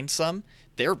retain some,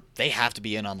 they have to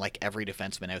be in on like every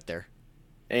defenseman out there.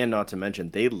 And not to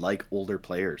mention, they like older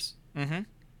players. Mm-hmm.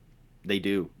 They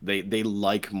do. They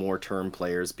like more term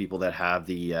players, people that have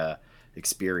the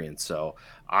experience. So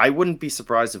I wouldn't be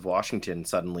surprised if Washington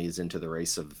suddenly is into the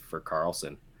race for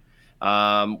Karlsson.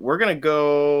 We're gonna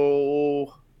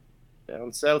go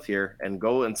down south here and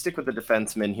go and stick with the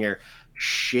defenseman here.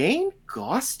 Shane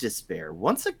Gostisbehere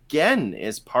once again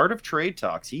is part of trade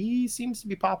talks. He seems to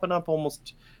be popping up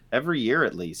almost every year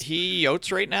at least. He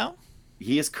Yotes right now?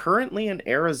 He is currently in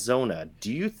Arizona.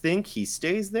 Do you think he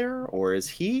stays there or is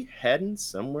he heading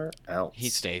somewhere else? He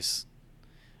stays.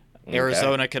 Okay.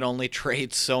 Arizona can only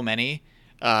trade so many.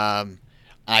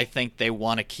 I think they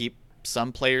want to keep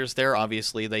some players there.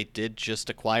 Obviously, they did just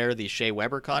acquire the Shea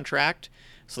Weber contract.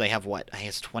 So they have I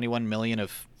guess $21 million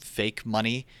of fake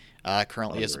money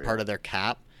currently as a part of their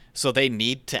cap. So they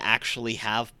need to actually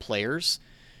have players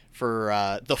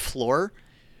for the floor.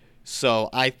 So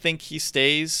I think he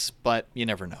stays, but you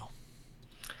never know.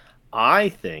 I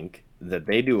think that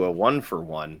they do a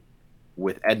 1-for-1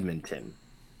 with Edmonton.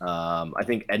 I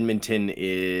think Edmonton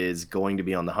is going to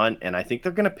be on the hunt, and I think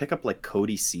they're going to pick up like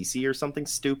Cody Ceci or something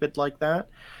stupid like that.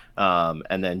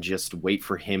 And then just wait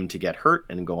for him to get hurt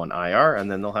and go on IR,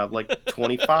 and then they'll have like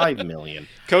 25 million.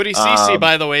 Cody Ceci,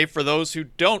 by the way, for those who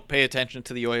don't pay attention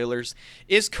to the Oilers,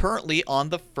 is currently on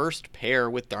the first pair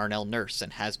with Darnell Nurse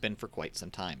and has been for quite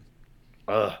some time.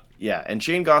 Yeah, and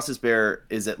Shane Gostisbehere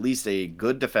is at least a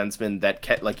good defenseman that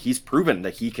he's proven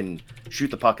that he can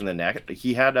shoot the puck in the net.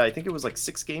 He had, I think it was like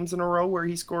 6 games in a row where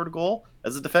he scored a goal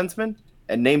as a defenseman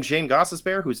and named Shane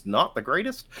Gostisbehere, who's not the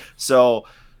greatest. So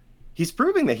he's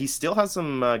proving that he still has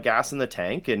some gas in the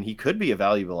tank, and he could be a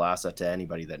valuable asset to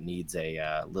anybody that needs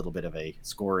a little bit of a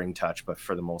scoring touch, but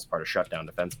for the most part, a shutdown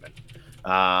defenseman.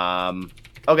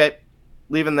 Okay,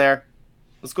 leaving there.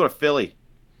 Let's go to Philly.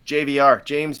 JVR,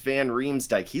 James Van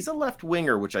Riemsdyk. He's a left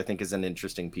winger, which I think is an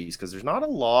interesting piece because there's not a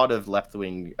lot of left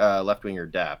winger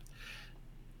depth.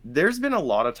 There's been a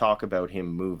lot of talk about him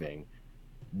moving.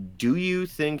 Do you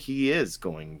think he is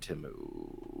going to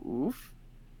move?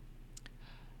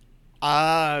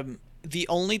 The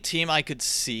only team I could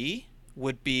see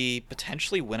would be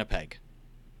potentially Winnipeg.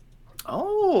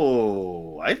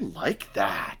 Oh, I like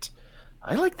that.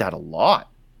 I like that a lot.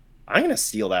 I'm gonna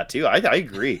steal that too. I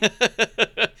agree.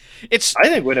 I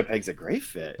think Winnipeg's a great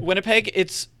fit. Winnipeg,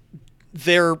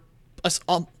 they're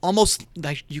almost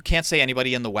like, you can't say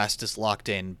anybody in the West is locked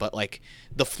in, but like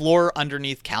the floor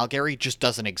underneath Calgary just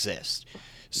doesn't exist.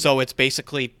 So it's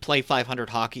basically play 500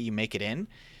 hockey, you make it in.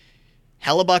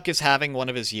 Hellebuck is having one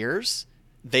of his years.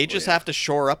 They just have to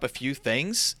shore up a few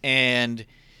things, and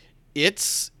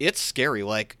it's scary.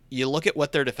 Like, you look at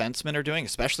what their defensemen are doing,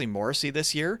 especially Morrissey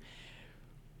this year.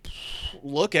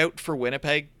 Look out for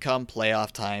Winnipeg come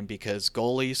playoff time, because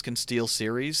goalies can steal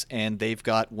series, and they've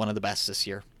got one of the best this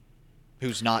year,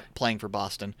 who's not playing for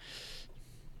Boston.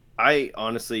 I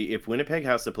honestly, if Winnipeg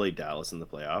has to play Dallas in the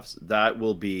playoffs, that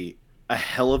will be a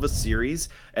hell of a series,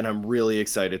 and I'm really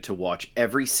excited to watch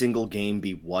every single game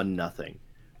be 1-0.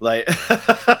 Like,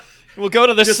 we'll go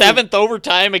to the seventh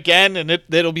overtime again, and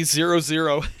it'll be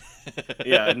 0-0.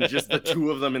 Yeah, and just the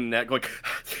two of them in net going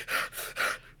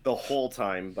the whole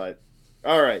time. But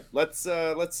all right, let's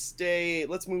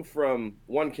move from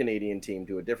one Canadian team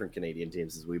to a different Canadian team,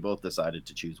 since we both decided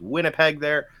to choose Winnipeg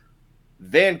there.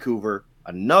 Vancouver,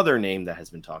 another name that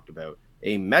has been talked about,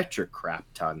 a metric crap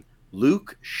ton.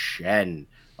 Luke Schenn.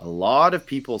 A lot of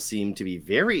people seem to be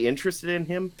very interested in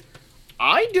him.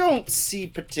 I don't see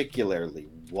particularly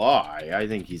why. I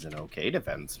think he's an okay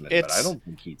defenseman, but I don't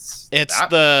think he's. It's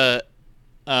the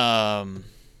how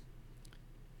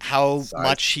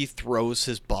much he throws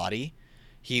his body.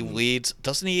 He leads.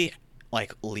 Doesn't he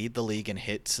like lead the league in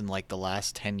hits in like the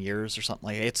last 10 years or something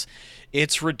like that?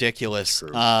 It's ridiculous.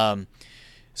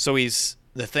 So he's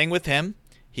the thing with him.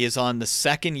 He is on the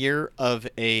second year of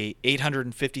a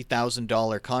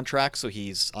 $850,000 contract, so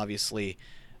he's obviously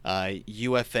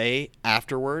UFA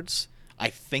afterwards. I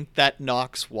think that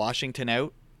knocks Washington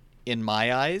out in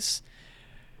my eyes.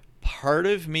 Part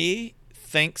of me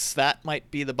thinks that might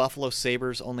be the Buffalo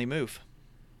Sabres' only move.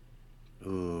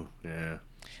 Ooh, yeah.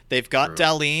 They've got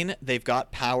Dahlin, they've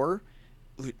got Power,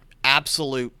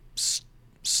 absolute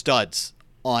studs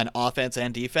on offense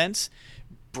and defense.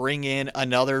 Bring in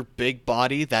another big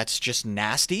body that's just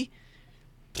nasty.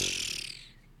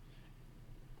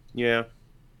 Yeah.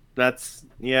 But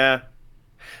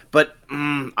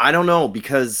I don't know,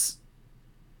 because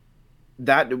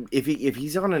that if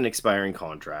he's on an expiring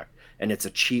contract and it's a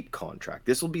cheap contract,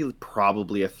 this will be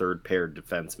probably a third pair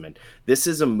defenseman. This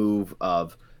is a move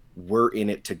of we're in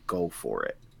it to go for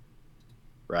it,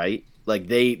 right? Like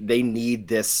they need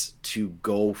this to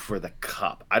go for the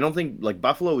cup. I don't think like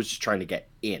Buffalo is just trying to get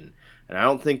in, and I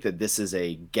don't think that this is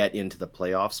a get into the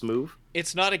playoffs move.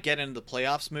 It's not a get into the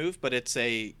playoffs move, but it's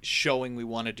a showing we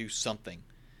want to do something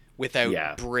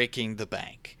without breaking the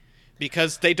bank,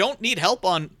 because they don't need help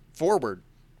on forward.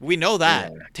 We know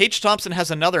that. Tage Thompson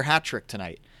has another hat trick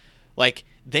tonight. Like,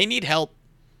 they need help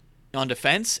on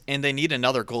defense, and they need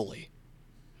another goalie.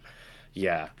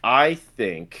 Yeah, I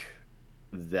think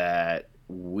that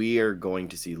we are going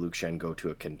to see Luke Schenn go to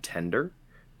a contender.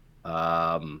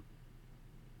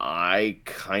 I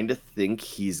kind of think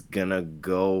he's gonna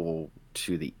go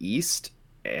to the East,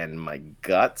 and my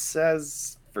gut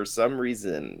says, for some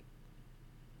reason,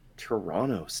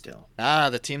 Toronto still.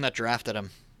 The team that drafted him.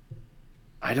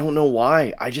 I don't know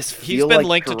why. I just feel he's been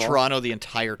linked to Toronto the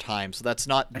entire time, so that's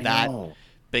not that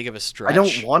big of a stretch. I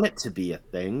don't want it to be a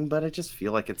thing, but I just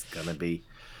feel like it's gonna be.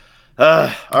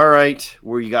 All right,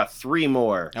 you got three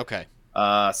more. Okay.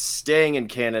 Staying in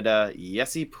Canada,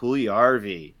 Jesse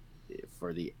Puljujarvi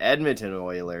for the Edmonton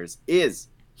Oilers. Is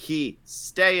he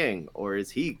staying or is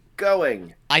he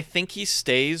going? I think he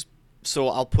stays, so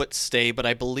I'll put stay, but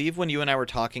I believe when you and I were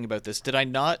talking about this, did I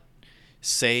not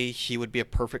say he would be a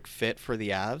perfect fit for the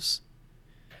Avs?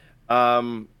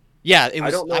 Yeah, it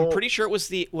was. I'm pretty sure it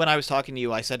was when I was talking to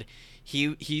you, I said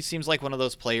he seems like one of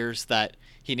those players that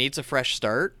he needs a fresh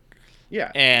start.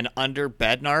 Yeah. And under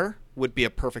Bednar would be a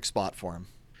perfect spot for him.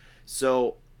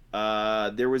 So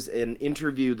there was an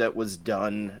interview that was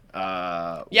done.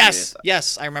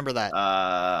 Yes, I remember that.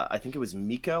 I think it was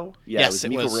Mikko. Yeah, yes,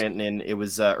 it was Mikko Rantanen. It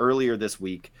was earlier this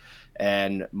week,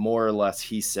 and more or less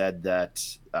he said that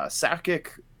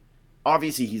Sakic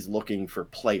obviously he's looking for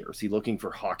players. He's looking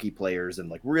for hockey players and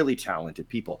like really talented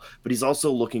people, but he's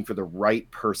also looking for the right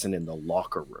person in the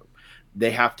locker room.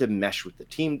 They have to mesh with the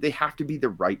team. They have to be the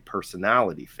right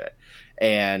personality fit.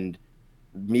 And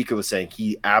Mika was saying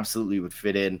he absolutely would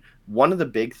fit in. One of the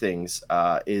big things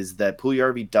is that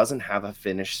Puljujarvi doesn't have a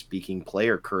Finnish-speaking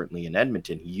player currently in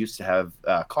Edmonton. He used to have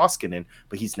Koskinen,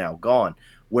 but he's now gone.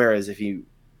 Whereas if he,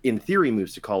 in theory,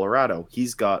 moves to Colorado,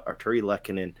 he's got Arturi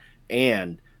Lehkonen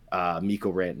and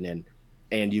Mikko Rantanen.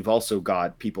 And you've also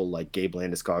got people like Gabe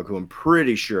Landeskog, who I'm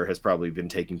pretty sure has probably been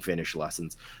taking Finnish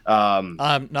lessons.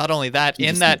 Not only that,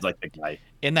 in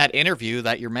that interview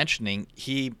that you're mentioning,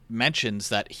 he mentions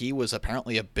that he was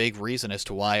apparently a big reason as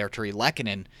to why Arturi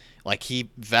Lehkonen, like he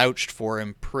vouched for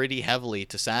him pretty heavily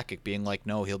to Sakic, being like,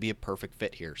 no, he'll be a perfect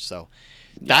fit here. So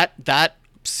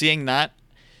seeing that,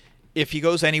 if he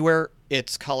goes anywhere,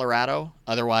 it's Colorado.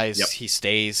 Otherwise, he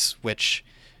stays, which,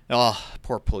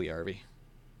 poor Puljujarvi.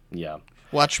 Yeah.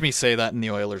 Watch me say that and the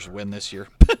Oilers win this year.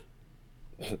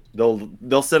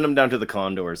 They'll send him down to the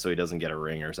Condors so he doesn't get a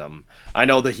ring or something. I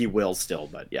know that he will still,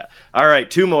 but yeah. All right,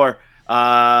 2 more.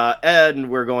 And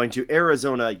we're going to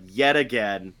Arizona yet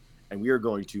again, and we are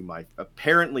going to my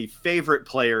apparently favorite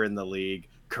player in the league,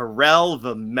 Karel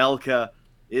Vejmelka.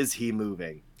 Is he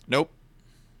moving? Nope.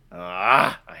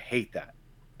 I hate that.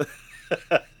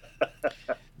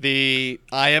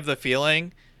 I have the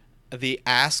feeling the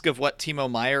ask of what Timo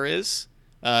Meier is,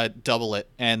 double it,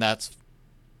 and that's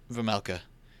Vejmelka.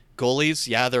 Goalies,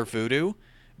 yeah, they're voodoo,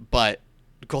 but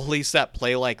goalies that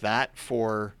play like that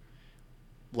for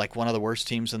like one of the worst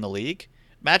teams in the league,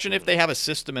 imagine if they have a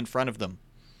system in front of them.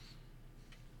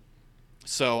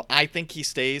 So I think he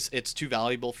stays. It's too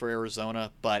valuable for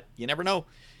Arizona, but you never know.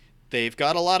 They've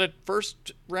got a lot of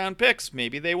first-round picks.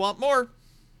 Maybe they want more.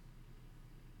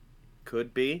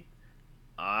 Could be.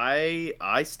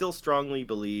 I still strongly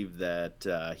believe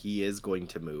that he is going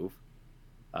to move.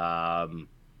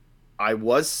 I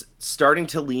was starting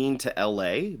to lean to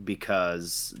LA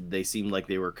because they seemed like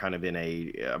they were kind of in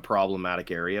a problematic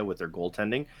area with their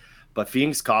goaltending. But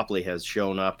Phoenix Copley has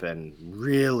shown up and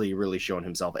really, really shown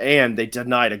himself. And they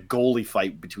denied a goalie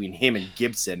fight between him and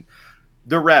Gibson.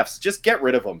 The refs, just get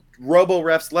rid of them.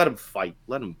 Robo-refs, let them fight.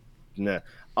 Let them... Nah.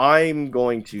 I'm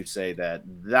going to say that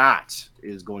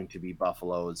is going to be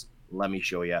Buffalo's. Let me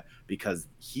show you, because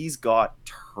he's got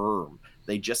term.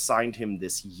 They just signed him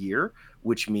this year,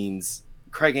 which means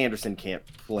Craig Anderson can't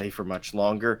play for much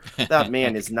longer. That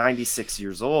man is 96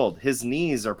 years old. His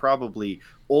knees are probably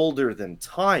older than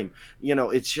time.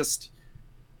 It's just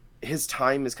his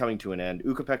time is coming to an end.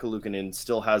 Ukko-Pekka Luukkonen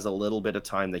still has a little bit of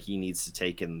time that he needs to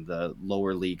take in the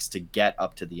lower leagues to get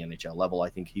up to the NHL level.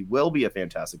 I think he will be a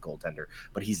fantastic goaltender,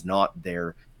 but he's not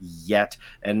there yet.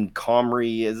 And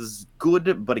Comrie is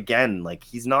good, but again,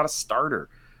 he's not a starter.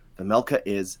 Vejmelka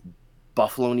is.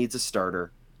 Buffalo needs a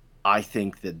starter. I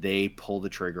think that they pull the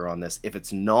trigger on this. If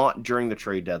it's not during the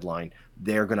trade deadline,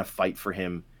 they're going to fight for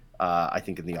him. I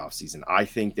think in the offseason. I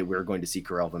think that we're going to see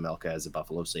Karel Vejmelka as a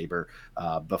Buffalo Sabre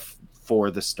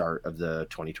before the start of the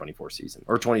 2024 season,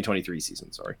 or 2023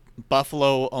 season, sorry.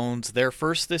 Buffalo owns their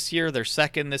first this year, their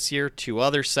second this year, 2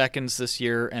 other seconds this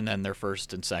year, and then their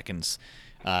first and seconds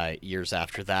years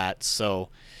after that. So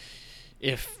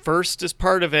if first is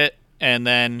part of it, and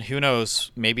then who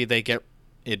knows, maybe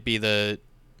it'd be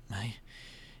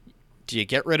do you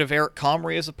get rid of Eric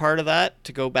Comrie as a part of that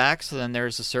to go back? So then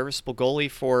there's a serviceable goalie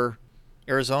for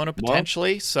Arizona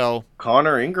potentially. So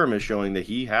Connor Ingram is showing that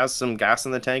he has some gas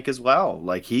in the tank as well.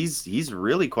 He's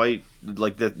really quite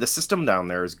the system down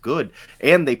there is good,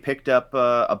 and they picked up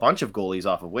a bunch of goalies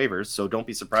off of waivers. So don't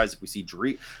be surprised if we see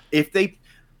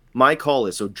my call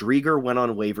is, so Drieger went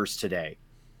on waivers today.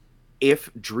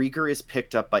 If Drieger is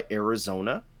picked up by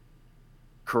Arizona,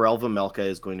 Karel Vejmelka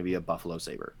is going to be a Buffalo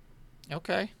Sabre.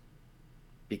 Okay.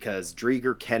 Because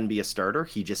Drieger can be a starter.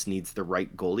 He just needs the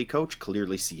right goalie coach.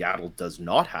 Clearly, Seattle does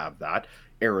not have that.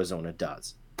 Arizona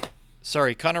does.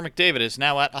 Sorry, Connor McDavid is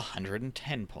now at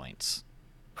 110 points.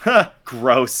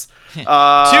 Gross. 2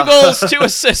 goals, 2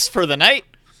 assists for the night.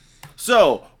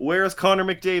 So, where's Connor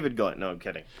McDavid going? No, I'm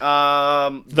kidding.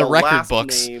 The record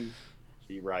books.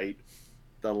 You're right.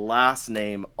 The last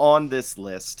name on this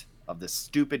list of this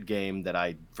stupid game that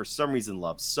I, for some reason,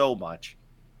 love so much,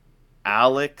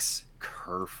 Alex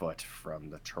Kerfoot from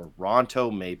the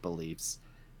Toronto Maple Leafs.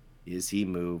 Is he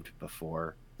moved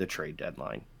before the trade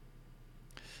deadline?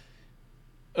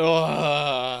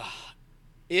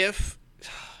 If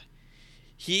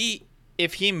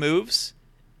he moves,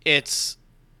 it's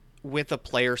with a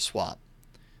player swap.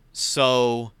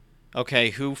 So, okay,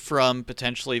 who from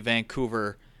potentially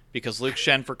Vancouver, because Luke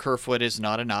Schenn for Kerfoot is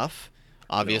not enough,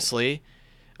 obviously.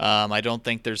 I don't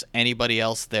think there's anybody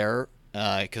else there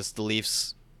because the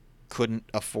Leafs couldn't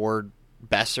afford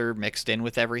Besser mixed in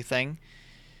with everything.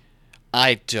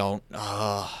 I don't.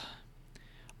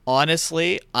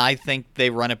 Honestly, I think they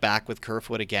run it back with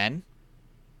Kerfoot again.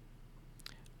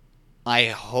 I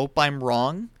hope I'm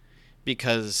wrong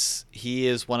because he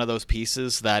is one of those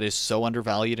pieces that is so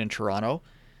undervalued in Toronto.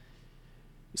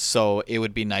 So it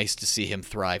would be nice to see him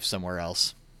thrive somewhere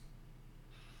else.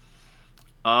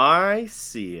 I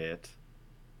see it.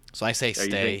 So I say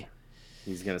stay.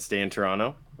 He's going to stay in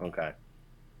Toronto? Okay.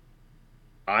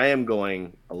 I am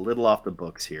going a little off the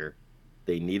books here.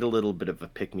 They need a little bit of a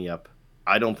pick-me-up.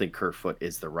 I don't think Kerfoot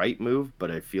is the right move,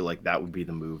 but I feel like that would be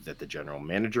the move that the general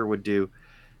manager would do.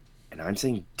 And I'm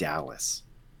saying Dallas.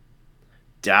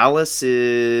 Dallas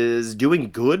is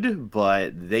doing good,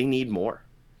 but they need more.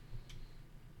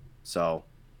 So,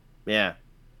 yeah,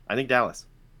 I think Dallas.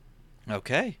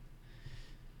 Okay.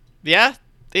 Yeah,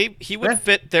 he would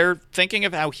fit. They're thinking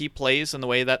of how he plays and the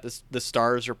way that the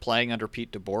Stars are playing under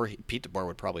Pete DeBoer. Pete DeBoer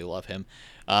would probably love him.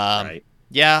 Right.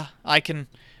 Yeah, I can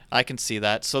see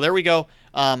that. So there we go.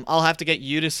 I'll have to get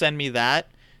you to send me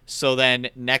that. So then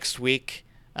next week,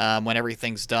 when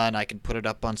everything's done, I can put it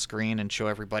up on screen and show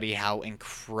everybody how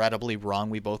incredibly wrong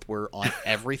we both were on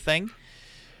everything.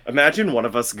 Imagine one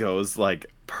of us goes like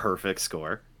perfect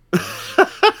score.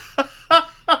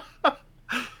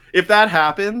 If that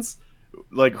happens,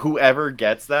 like whoever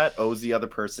gets that owes the other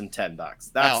person $10.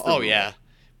 That's the rule. Yeah.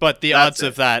 But the odds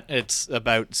of that, it's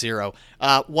about zero.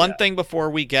 One thing before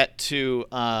we get to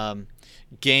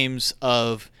games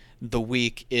of the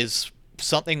week is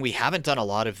something we haven't done a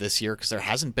lot of this year because there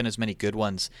hasn't been as many good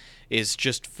ones, is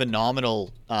just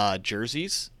phenomenal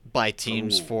jerseys by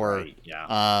teams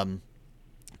the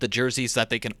jerseys that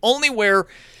they can only wear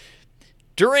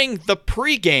during the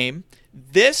pregame.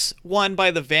 This one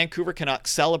by the Vancouver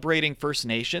Canucks celebrating First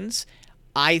Nations,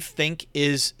 I think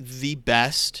is the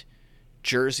best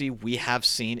jersey we have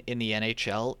seen in the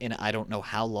NHL in I don't know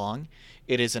how long.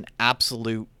 It is an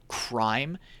absolute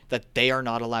crime that they are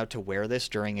not allowed to wear this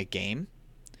during a game.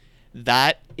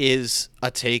 That is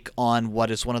a take on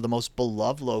what is one of the most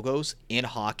beloved logos in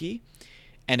hockey,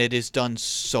 and it is done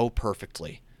so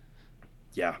perfectly.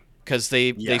 Yeah. Because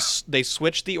they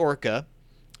switched the Orca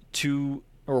to,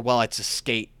 it's a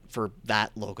skate for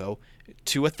that logo,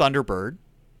 to a Thunderbird,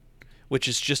 which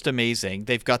is just amazing.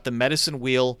 They've got the medicine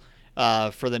wheel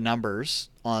for the numbers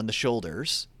on the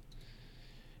shoulders.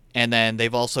 And then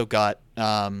they've also got,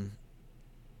 I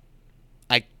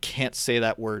can't say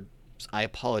that word, I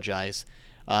apologize.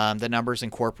 The numbers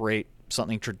incorporate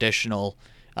something traditional,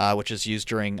 which is used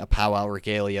during a powwow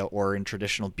regalia or in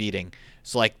traditional beating.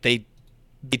 So like they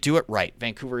do it right.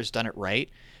 Vancouver has done it right.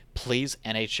 Please,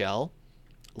 NHL,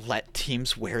 let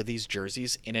teams wear these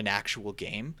jerseys in an actual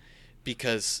game,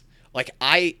 because like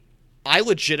I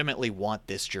legitimately want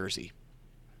this jersey.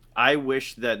 I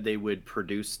wish that they would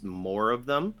produce more of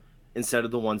them instead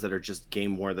of the ones that are just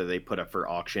game worn that they put up for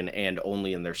auction and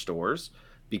only in their stores,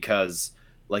 because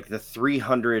like the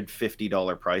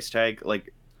 $350 price tag,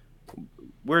 like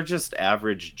we're just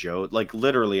average Joe. Like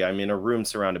literally, I'm in a room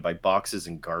surrounded by boxes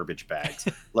and garbage bags.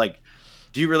 Like,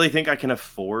 do you really think I can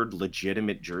afford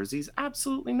legitimate jerseys?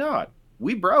 Absolutely not.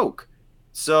 We broke.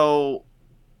 So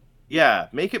yeah,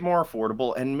 make it more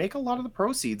affordable and make a lot of the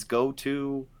proceeds go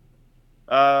to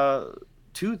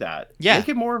that. Yeah. Make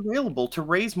it more available to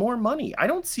raise more money. I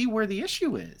don't see where the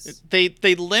issue is.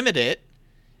 They limit it,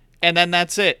 and then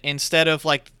that's it. Instead of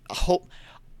like hope,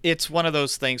 it's one of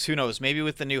those things. Who knows? Maybe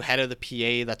with the new head of the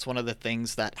PA, that's one of the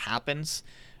things that happens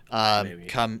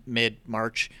come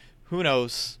mid-March. Who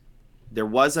knows? There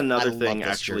was another thing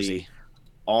actually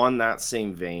on that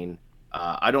same vein.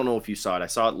 I don't know if you saw it. I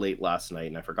saw it late last night,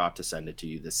 and I forgot to send it to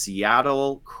you. The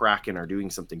Seattle Kraken are doing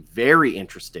something very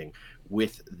interesting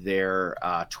with their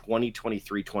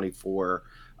 2023-24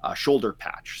 shoulder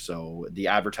patch. So the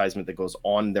advertisement that goes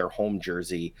on their home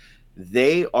jersey,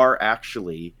 they are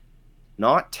actually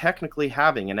not technically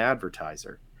having an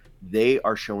advertiser. They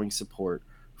are showing support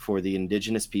for the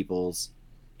indigenous peoples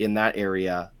in that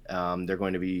area. They're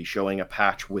going to be showing a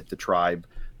patch with the tribe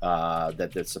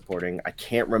that they're supporting. I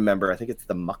can't remember. I think it's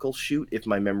the Muckleshoot, if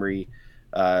my memory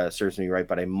serves me right,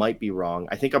 but I might be wrong.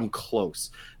 I think I'm close.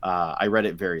 I read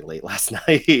it very late last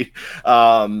night.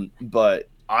 But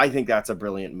I think that's a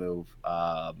brilliant move.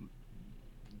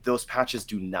 Those patches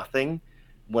do nothing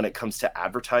when it comes to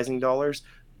advertising dollars.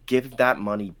 Give that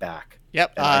money back.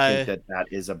 Yep. And I think that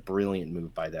is a brilliant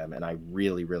move by them, and I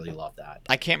really, really love that.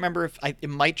 I can't remember if it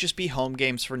might just be home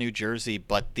games for New Jersey,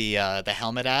 but the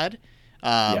helmet ad,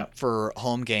 For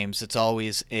home games, it's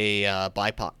always a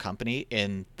BIPOC company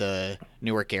in the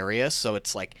Newark area. So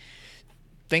it's like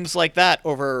things like that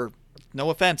over, no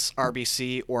offense,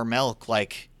 RBC or Milk.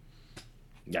 Like,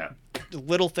 Yeah.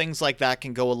 little things like that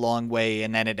can go a long way,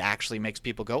 and then it actually makes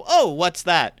people go, oh, what's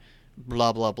that?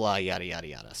 Blah, blah, blah, yada, yada,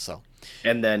 yada. So,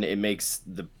 And then it makes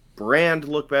the brand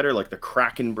look better. Like the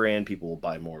Kraken brand, people will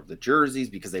buy more of the jerseys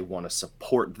because they want to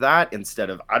support that instead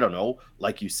of, I don't know,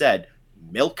 like you said,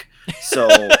 Milk. So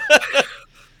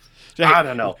I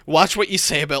don't know. Watch what you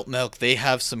say about Milk. They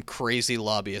have some crazy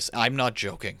lobbyists. I'm not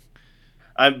joking.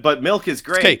 But Milk is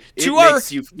great. Okay, It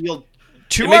makes you feel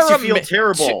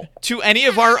terrible. To any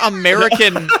of our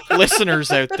American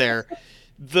listeners out there,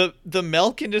 the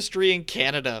milk industry in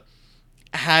Canada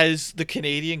has the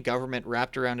Canadian government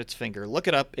wrapped around its finger. Look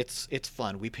it up. It's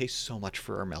fun. We pay so much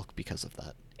for our milk because of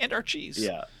that. And our cheese.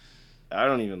 Yeah. I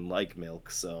don't even like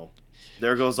milk, so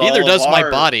there goes all Neither of does my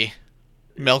our- body.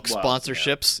 Milk Well,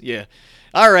 sponsorships. Yeah.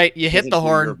 All right, you hit Doesn't the do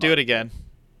horn. your Do it body. again.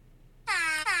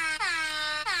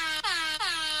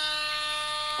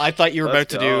 I thought you were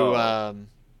Let's about to go. do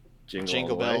Jingle,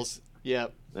 Jingle all the way. Bells.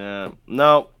 Yep.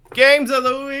 No. Games of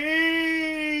the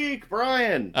week,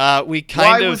 Brian. We kind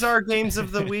Why of was our games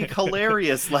of the week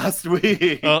hilarious last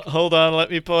week? hold on,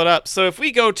 let me pull it up. So if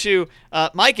we go to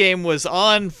my game was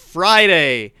on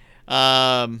Friday.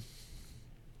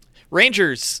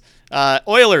 Rangers,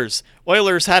 Oilers.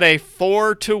 Oilers had a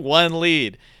 4-1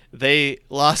 lead. They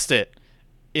lost it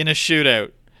in a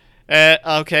shootout.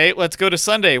 Okay, let's go to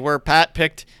Sunday where Pat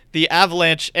picked the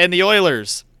Avalanche and the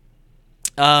Oilers.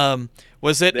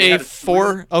 Was it They a had a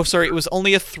 4? Oh, sorry, it was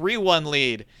only a 3-1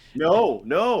 lead. No.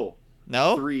 No?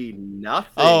 3-0.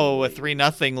 Oh, a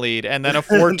 3-0 lead, and then a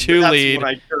 4-2 That's lead. when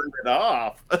I turned it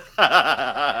off.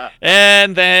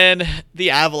 And then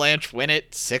the Avalanche win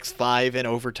it 6-5 in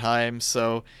overtime.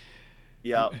 So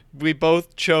Yeah. we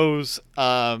both chose.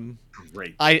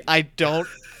 Great. I don't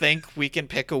think we can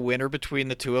pick a winner between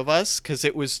the two of us because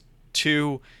it was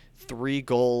 2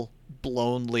 3-goal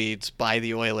blown leads by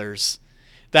the Oilers.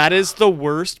 That is the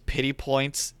worst pity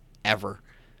points ever.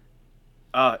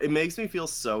 It makes me feel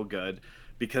so good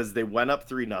because they went up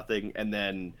 3-0 and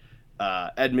then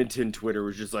Edmonton Twitter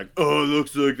was just like, oh, it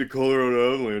looks like the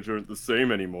Colorado Avalanche aren't the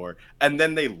same anymore. And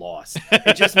then they lost.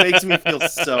 It just makes me feel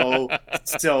so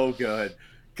good.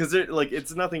 Because like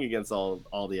it's nothing against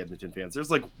all the Edmonton fans.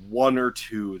 There's like one or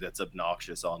two that's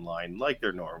obnoxious online, like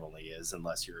there normally is,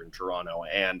 unless you're in Toronto.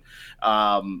 And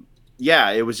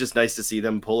yeah, it was just nice to see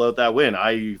them pull out that win.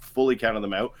 I fully counted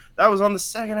them out. That was on the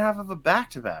second half of a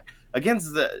back-to-back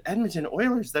against the Edmonton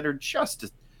Oilers that are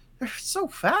they're so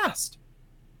fast.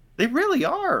 They really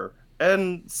are.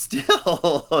 And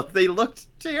still, they looked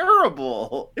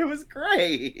terrible. It was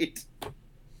great.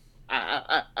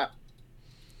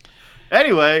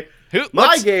 Anyway,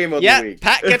 my game of the week.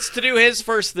 Pat gets to do his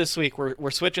first this week.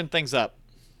 We're switching things up.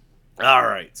 All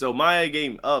right, so my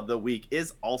game of the week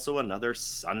is also another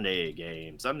Sunday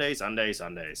game. Sunday,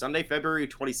 February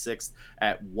 26th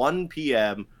at 1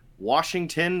 p.m.,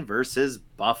 Washington versus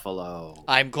Buffalo.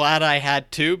 I'm glad I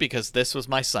had two because this was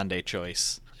my Sunday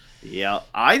choice. Yeah,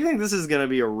 I think this is going to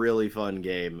be a really fun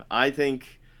game. I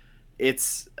think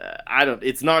it's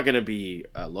not going to be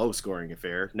a low-scoring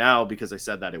affair now because I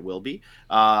said that it will be.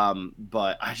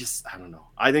 But I don't know.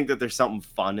 I think that there's something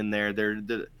fun in there.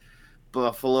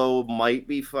 Buffalo might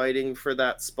be fighting for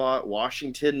that spot.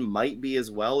 Washington might be as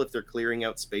well if they're clearing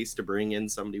out space to bring in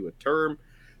somebody with term.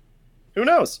 Who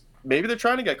knows? Maybe they're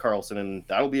trying to get Carlson, and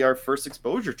that'll be our first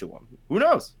exposure to him. Who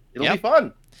knows? It'll be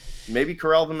fun. Maybe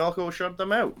Karel Vejmelka will shut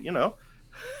them out, you know?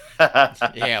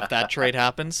 Yeah, if that trade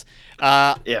happens.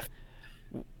 If.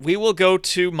 We will go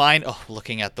to mine. Oh,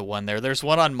 looking at the one there. There's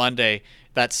one on Monday,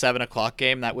 that 7 o'clock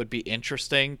game. That would be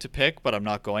interesting to pick, but I'm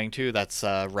not going to. That's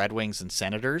Red Wings and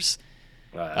Senators.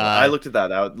 I looked at that.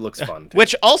 That looks fun. Too.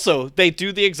 Which also, they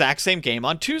do the exact same game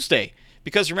on Tuesday.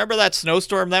 Because remember that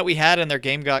snowstorm that we had and their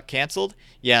game got canceled?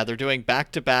 Yeah, they're doing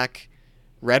back-to-back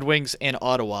Red Wings and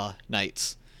Ottawa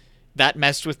nights. That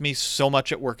messed with me so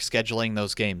much at work scheduling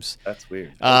those games. That's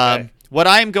weird. Okay. What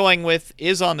I'm going with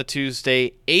is on the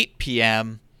Tuesday, 8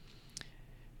 p.m.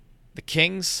 The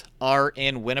Kings are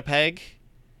in Winnipeg.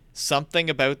 Something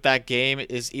about that game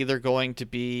is either going to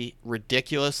be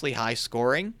ridiculously high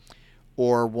scoring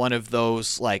or one of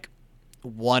those like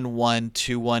 1-1,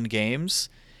 2-1 games.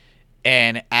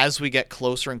 And as we get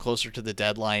closer and closer to the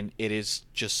deadline, it is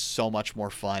just so much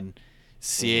more fun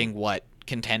seeing what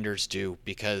contenders do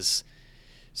because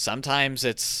sometimes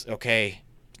it's, okay,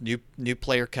 new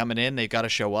player coming in, they've got to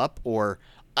show up, or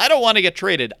I don't want to get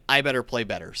traded, I better play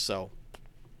better. So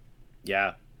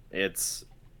yeah, it's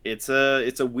it's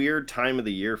a weird time of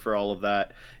the year for all of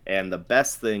that. And the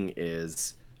best thing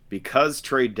is, because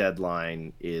trade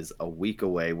deadline is a week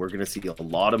away, we're going to see a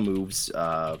lot of moves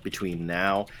between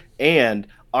now and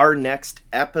our next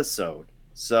episode.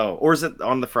 So, or is it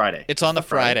on the Friday? It's on the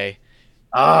Friday.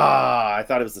 Ah, I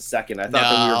thought it was the second. I thought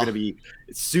that we were No. going to be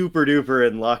super duper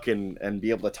in luck and be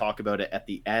able to talk about it at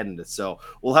the end. So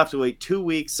we'll have to wait 2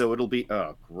 weeks. So it'll be,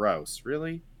 oh, gross.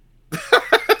 Really?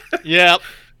 Yep.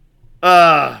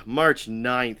 March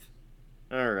 9th.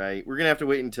 All right. We're going to have to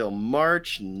wait until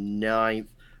March 9th.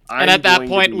 And at that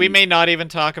point, we may not even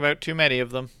talk about too many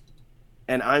of them.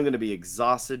 And I'm going to be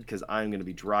exhausted because I'm going to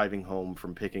be driving home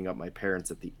from picking up my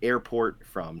parents at the airport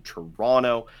from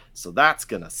Toronto. So that's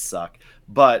going to suck.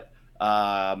 But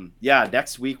yeah,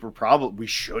 next week we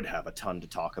should have a ton to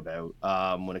talk about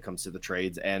when it comes to the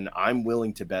trades. And I'm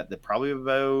willing to bet that probably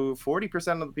about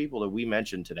 40% of the people that we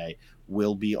mentioned today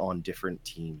will be on different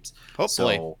teams.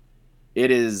 Hopefully. So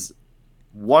it is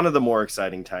one of the more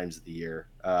exciting times of the year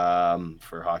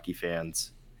for hockey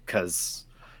fans, because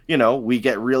we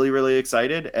get really, really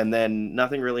excited and then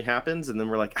nothing really happens. And then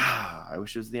we're like, I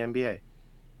wish it was the NBA.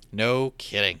 No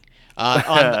kidding.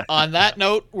 On that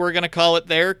note, we're going to call it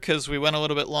there because we went a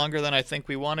little bit longer than I think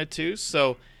we wanted to.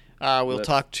 So we'll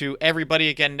talk to everybody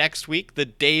again next week, the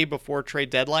day before trade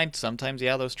deadline. Sometimes,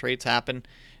 yeah, those trades happen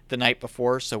the night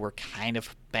before. So we're kind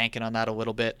of banking on that a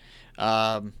little bit.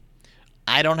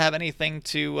 I don't have anything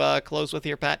to close with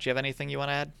here, Pat. Do you have anything you want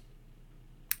to add?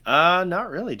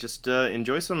 Not really. Just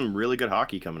enjoy some really good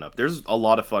hockey coming up. There's a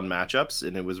lot of fun matchups,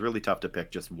 and it was really tough to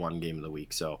pick just one game of the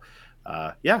week. So,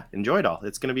 yeah, enjoy it all.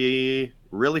 It's going to be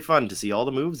really fun to see all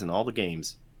the moves and all the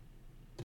games.